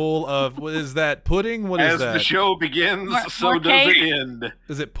mouth is full of, what is that, pudding? What is As that? the show begins, so more does cake? it end.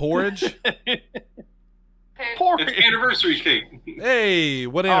 Is it porridge? Porridge. It's anniversary cake. Hey,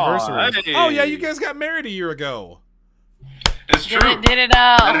 what anniversary? hey. Oh, yeah, you guys got married a year ago. It's true. Did it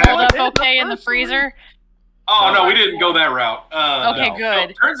hold up okay in the freezer? Oh no, we didn't go that route. Okay, no.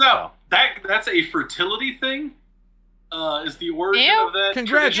 good. Turns out that's a fertility thing. Is the origin Ew. of that?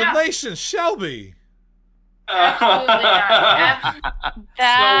 Congratulations, Shelby. Absolutely not.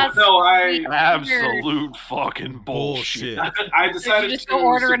 That's I Absolute fucking bullshit. I Did decided you just to go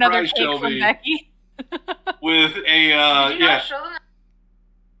order another surprise cake from Shelby Becky? with a Did you yeah. not show them?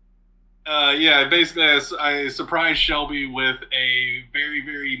 Yeah, basically, I surprised Shelby with a very,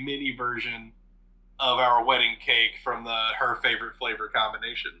 very mini version of our wedding cake from her favorite flavor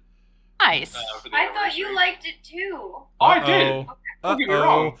combination. Nice. For the I thought anniversary. you liked it too. Oh, I did. Don't get me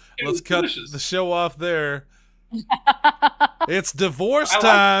wrong. It Let's was cut delicious. the show off there. It's divorce I like-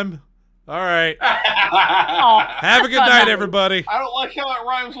 time. All right. Oh, Have a good fun. night, everybody. I don't like how it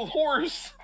rhymes with horse.